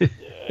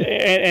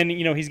 and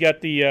he's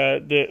got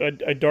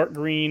a dark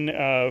green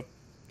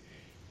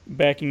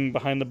backing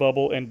behind the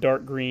bubble and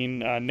dark green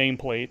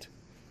nameplate,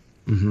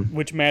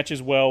 which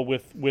matches well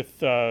with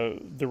the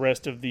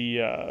rest of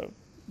the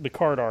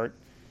card art.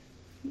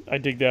 I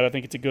dig that. I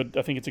think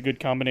it's a good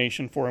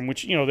combination for him,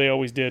 which they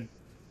always did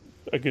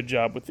a good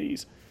job with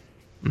these.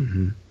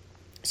 Mm-hmm.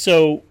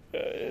 So,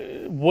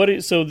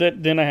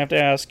 then I have to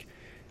ask.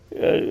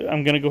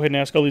 I'm going to go ahead and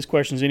ask all these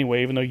questions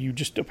anyway, even though you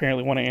just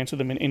apparently want to answer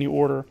them in any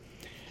order.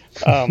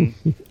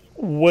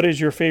 What is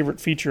your favorite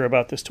feature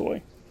about this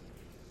toy?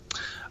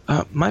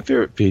 My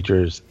favorite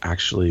feature is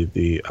actually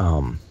the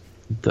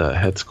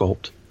head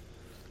sculpt.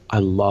 I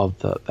love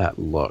that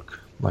look,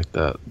 like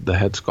the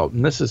head sculpt.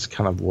 And this is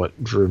kind of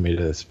what drew me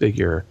to this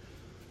figure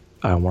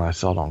when I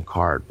saw it on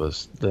card,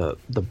 was the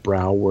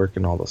brow work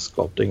and all the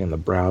sculpting and the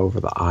brow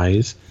over the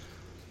eyes.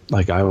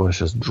 Like, I was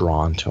just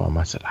drawn to him.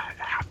 I said, I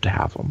have to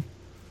have him.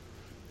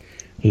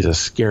 He's a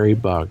scary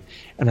bug.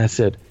 And I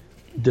said,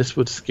 this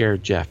would scare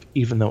Jeff,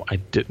 even though I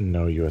didn't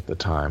know you at the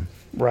time.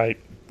 Right.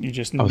 You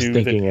just knew I was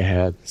thinking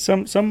ahead.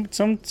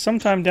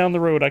 Sometime down the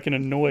road, I can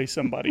annoy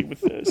somebody with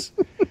this.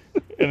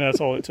 And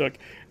that's all it took.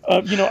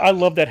 I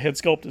love that head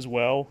sculpt as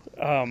well.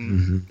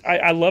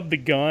 I love the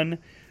gun.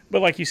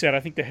 But like you said, I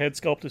think the head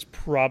sculpt is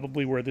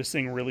probably where this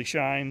thing really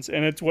shines.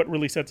 And it's what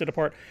really sets it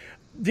apart.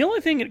 The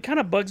only thing that kind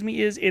of bugs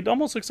me is it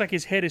almost looks like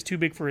his head is too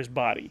big for his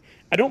body.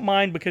 I don't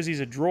mind because he's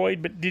a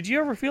droid, but did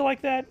you ever feel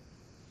like that?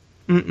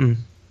 Mm-mm.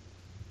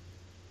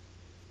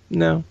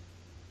 No.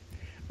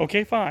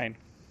 Okay, fine.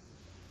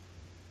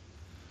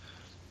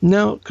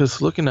 No,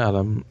 because looking at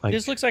him, like,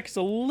 this looks like it's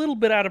a little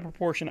bit out of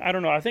proportion. I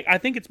don't know. I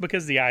think it's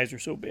because the eyes are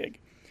so big.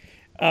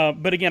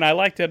 But again, I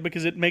like that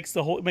because it makes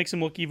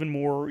him look even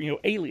more,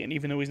 alien.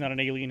 Even though he's not an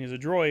alien, he's a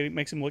droid. It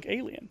makes him look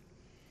alien.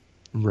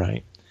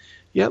 Right.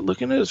 Yeah,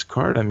 looking at his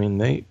card, I mean,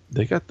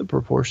 they got the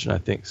proportion, I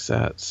think,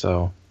 set.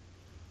 So.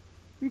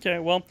 Okay,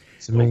 well.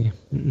 To me.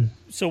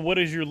 So, what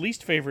is your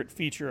least favorite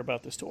feature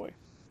about this toy?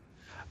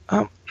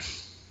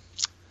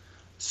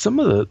 Some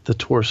of the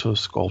torso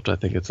sculpt, I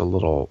think it's a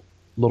little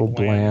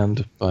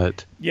bland,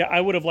 but yeah, I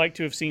would have liked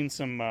to have seen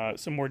some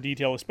more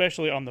detail,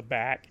 especially on the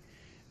back.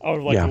 I would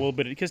have liked a little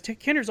bit, because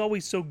Kenner's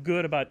always so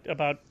good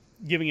about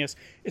giving us,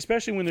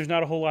 especially when there's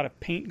not a whole lot of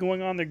paint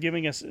going on, they're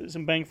giving us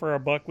some bang for our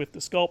buck with the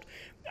sculpt.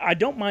 I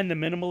don't mind the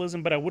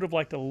minimalism, but I would have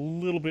liked a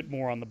little bit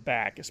more on the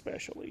back,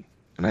 especially.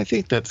 And I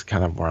think that's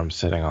kind of where I'm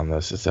sitting on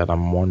this, is that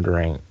I'm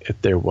wondering if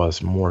there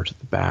was more to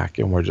the back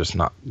and we're just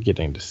not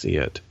getting to see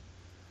it.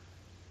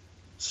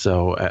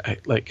 So,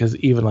 because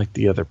even like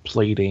the other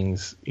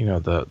platings,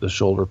 the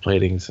shoulder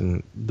platings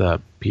and the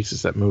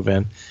pieces that move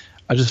in,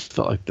 I just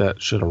felt like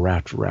that should have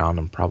wrapped around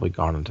and probably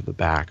gone into the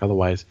back.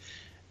 Otherwise,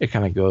 it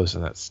kind of goes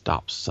and it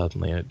stops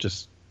suddenly,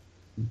 and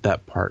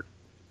that part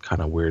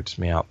kind of weirds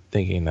me out,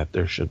 thinking that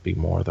there should be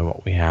more than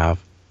what we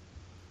have.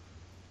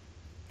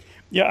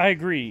 Yeah, I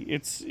agree.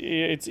 It's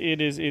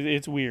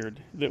weird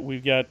that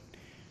we've got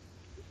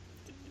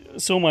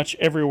so much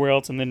everywhere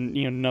else and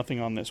then nothing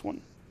on this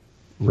one.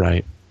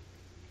 Right.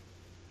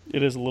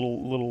 It is a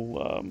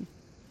little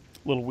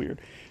weird.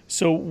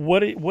 So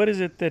what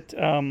is it that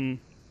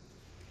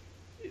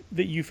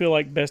that you feel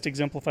like best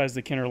exemplifies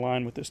the Kenner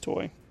line with this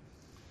toy?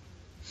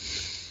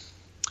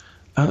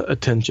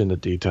 Attention to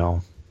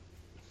detail.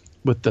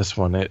 With this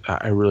one,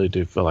 I really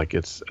do feel like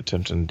it's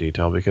attention to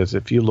detail, because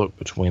if you look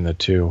between the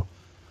two,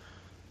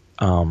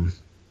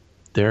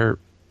 they're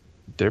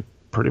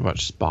pretty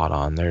much spot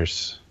on.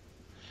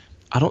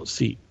 I don't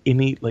see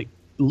any, like,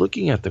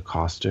 looking at the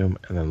costume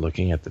and then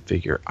looking at the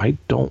figure, I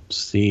don't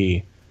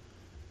see,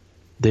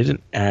 they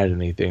didn't add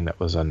anything that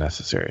was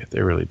unnecessary.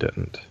 They really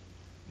didn't.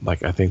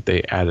 Like, I think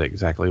they added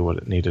exactly what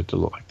it needed to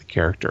look like the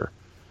character,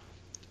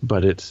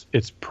 but it's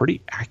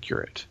pretty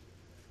accurate.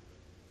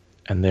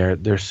 And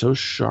they're so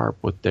sharp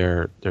with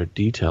their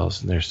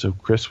details, and they're so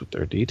crisp with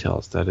their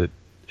details that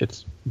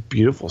it's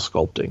beautiful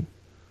sculpting.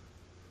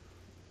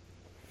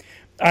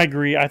 I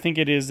agree. I think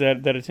it is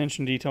that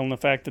attention to detail, and the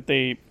fact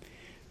that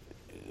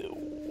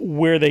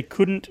where they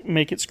couldn't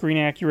make it screen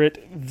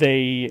accurate,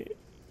 they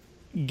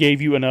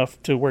gave you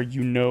enough to where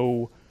you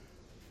know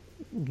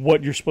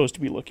what you're supposed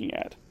to be looking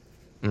at.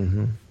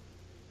 Mm-hmm.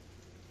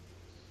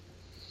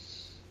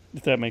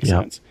 If that makes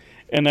sense.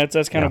 And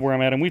that's kind of where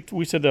I'm at. And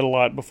we said that a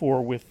lot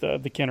before with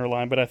the Kenner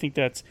line, but I think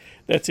that's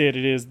it.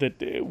 It is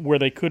that where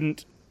they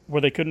couldn't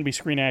be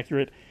screen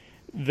accurate,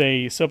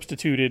 they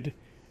substituted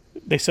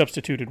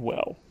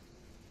well.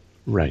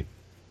 Right.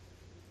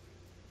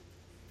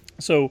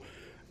 So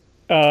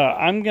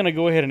I'm going to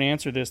go ahead and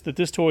answer this. That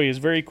this toy is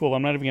very cool.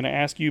 I'm not even going to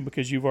ask you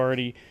because you've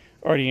already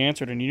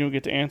answered, and you don't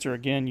get to answer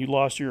again. You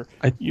lost your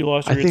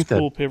it's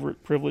cool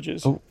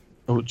privileges. Oh,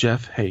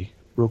 Jeff. Hey,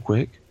 real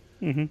quick.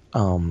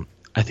 Mm-hmm.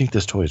 I think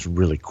this toy is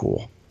really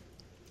cool.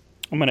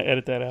 I'm going to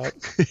edit that out.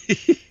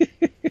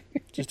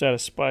 Just out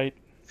of spite.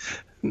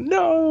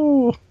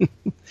 No.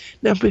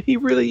 No, but he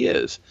really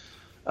is.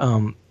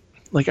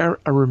 Like, I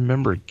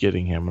remember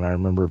getting him, and I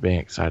remember being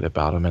excited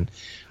about him. And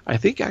I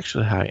think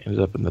actually how I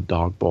ended up in the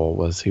dog bowl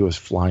was he was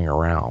flying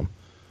around,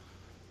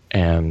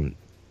 and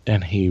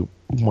he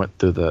went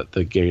through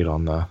the gate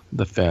on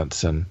the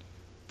fence and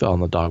fell in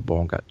the dog bowl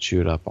and got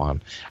chewed up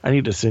on. I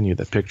need to send you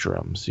the picture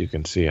of him so you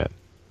can see it.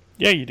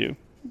 Yeah, you do.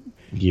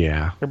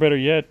 Yeah. Or better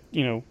yet,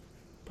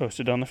 post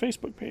it on the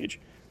Facebook page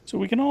so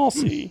we can all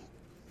see.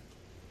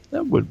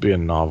 That would be a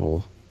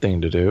novel thing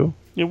to do.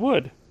 It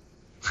would.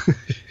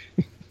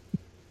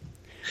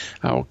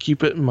 I'll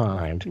keep it in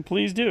mind.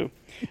 Please do.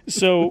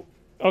 So,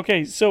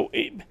 okay,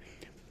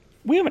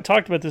 we haven't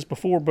talked about this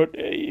before, but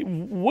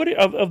what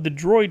of the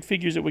droid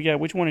figures that we got,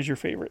 which one is your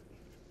favorite?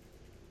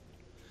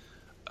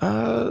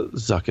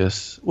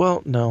 Zuckuss.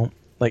 Well, no,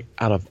 like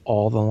out of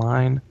all the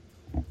line,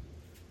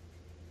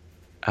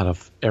 out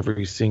of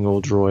every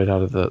single droid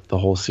out of the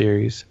whole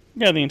series.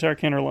 Yeah, the entire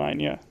Kenner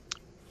line, yeah.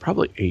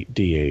 Probably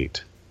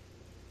 8D8.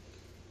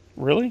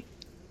 Really?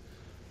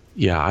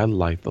 Yeah, I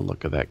like the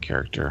look of that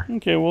character.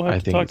 Okay, we'll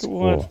have to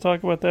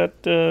talk about that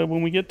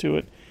when we get to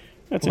it.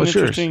 That's an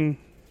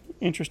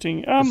interesting.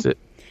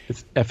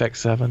 It's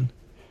FX7.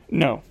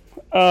 No,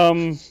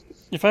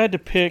 if I had to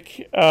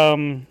pick,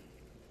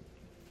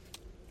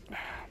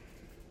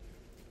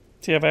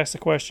 see, I've asked the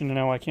question and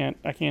now I can't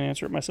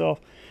answer it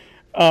myself.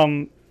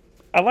 I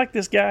like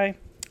this guy,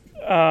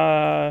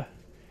 and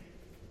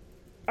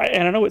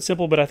I know it's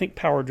simple, but I think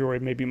Power Droid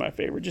may be my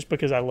favorite, just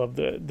because I love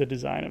the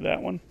design of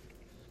that one.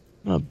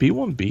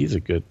 B1B is a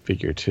good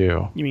figure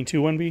too. You mean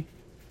 2-1B?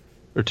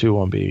 Or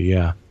 2-1B,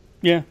 yeah.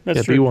 Yeah,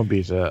 that's true. B1B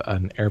is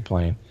an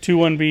airplane.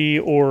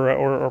 2-1B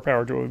or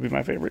Power Droid would be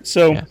my favorite.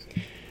 So, yeah.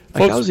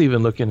 Folks, I was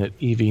even looking at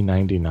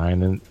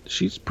EV99, and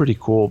she's pretty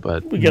cool,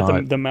 but we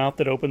got the mouth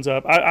that opens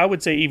up. I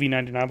would say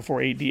EV99 before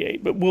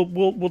 8D8, but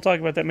we'll talk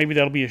about that. Maybe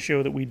that'll be a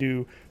show that we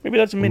do. Maybe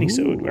that's a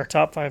mini-sode, our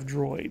top 5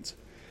 droids.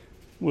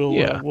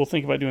 We'll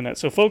think about doing that.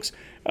 So, folks,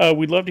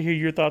 we'd love to hear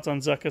your thoughts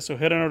on Zuckuss. So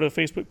head on over to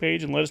the Facebook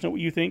page and let us know what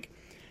you think.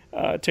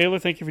 Taylor,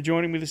 thank you for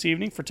joining me this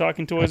evening for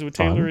Talking Toys with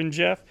Taylor and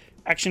Jeff.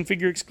 Action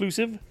figure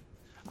exclusive.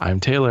 I'm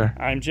Taylor.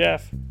 I'm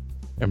Jeff. And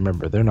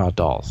remember, they're not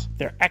dolls.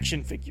 They're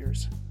action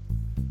figures.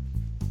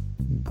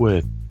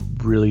 With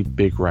really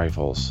big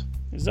rifles.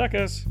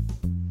 Zuckuss.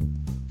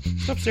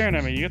 Stop staring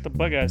at me. You got the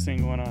bug eyes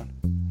thing going on.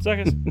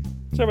 Zuckuss.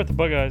 Sorry about the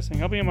bug eyes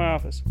thing. I'll be in my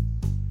office.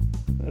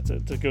 It's a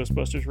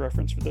Ghostbusters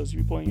reference for those of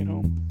you playing at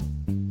home.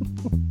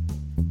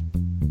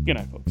 Good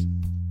night, folks.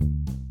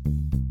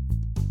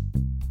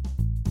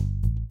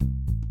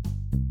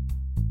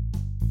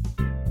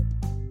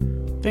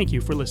 Thank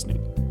you for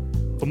listening.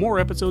 For more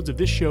episodes of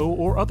this show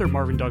or other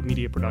Marvin Dog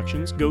Media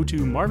productions, go to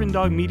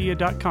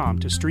marvindogmedia.com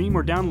to stream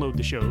or download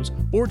the shows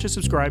or to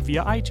subscribe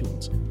via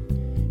iTunes.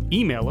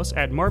 Email us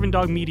at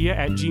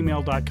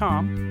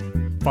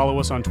marvindogmedia@gmail.com. Follow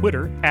us on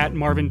Twitter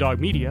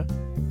 @marvindogmedia.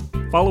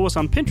 Follow us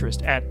on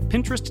Pinterest at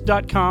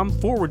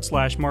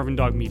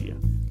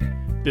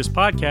pinterest.com/marvindogmedia. This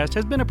podcast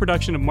has been a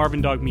production of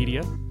Marvin Dog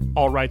Media,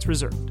 all rights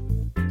reserved.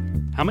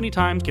 How many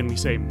times can we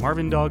say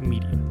Marvin Dog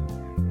Media?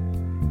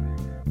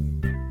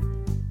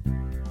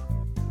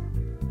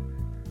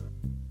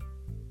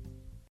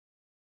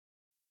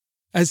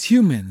 As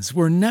humans,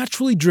 we're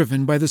naturally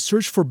driven by the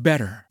search for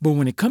better. But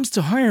when it comes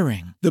to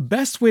hiring, the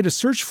best way to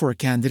search for a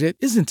candidate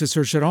isn't to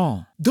search at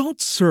all.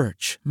 Don't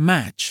search,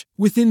 match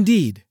with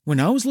Indeed. When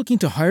I was looking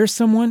to hire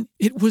someone,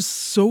 it was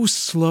so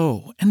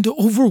slow and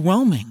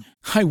overwhelming.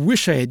 I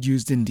wish I had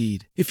used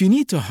Indeed. If you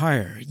need to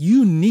hire,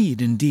 you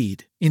need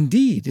Indeed.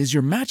 Indeed is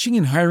your matching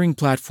and hiring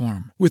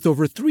platform with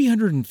over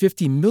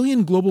 350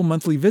 million global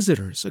monthly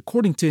visitors,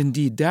 according to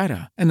Indeed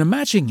data, and a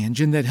matching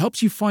engine that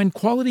helps you find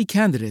quality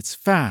candidates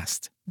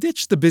fast.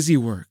 Ditch the busy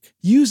work.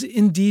 Use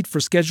Indeed for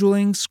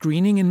scheduling,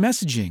 screening, and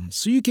messaging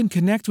so you can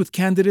connect with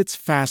candidates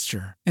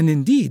faster. And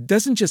Indeed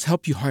doesn't just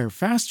help you hire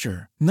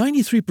faster.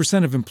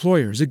 93% of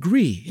employers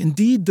agree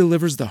Indeed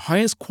delivers the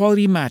highest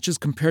quality matches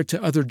compared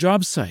to other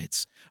job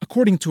sites,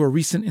 according to a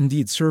recent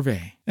Indeed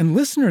survey. And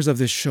listeners of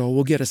this show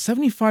will get a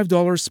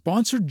 $75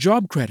 sponsored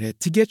job credit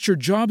to get your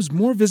jobs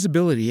more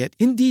visibility at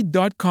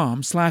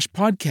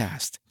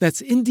Indeed.com/podcast.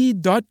 That's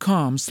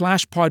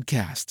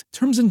Indeed.com/podcast.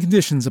 Terms and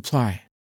conditions apply.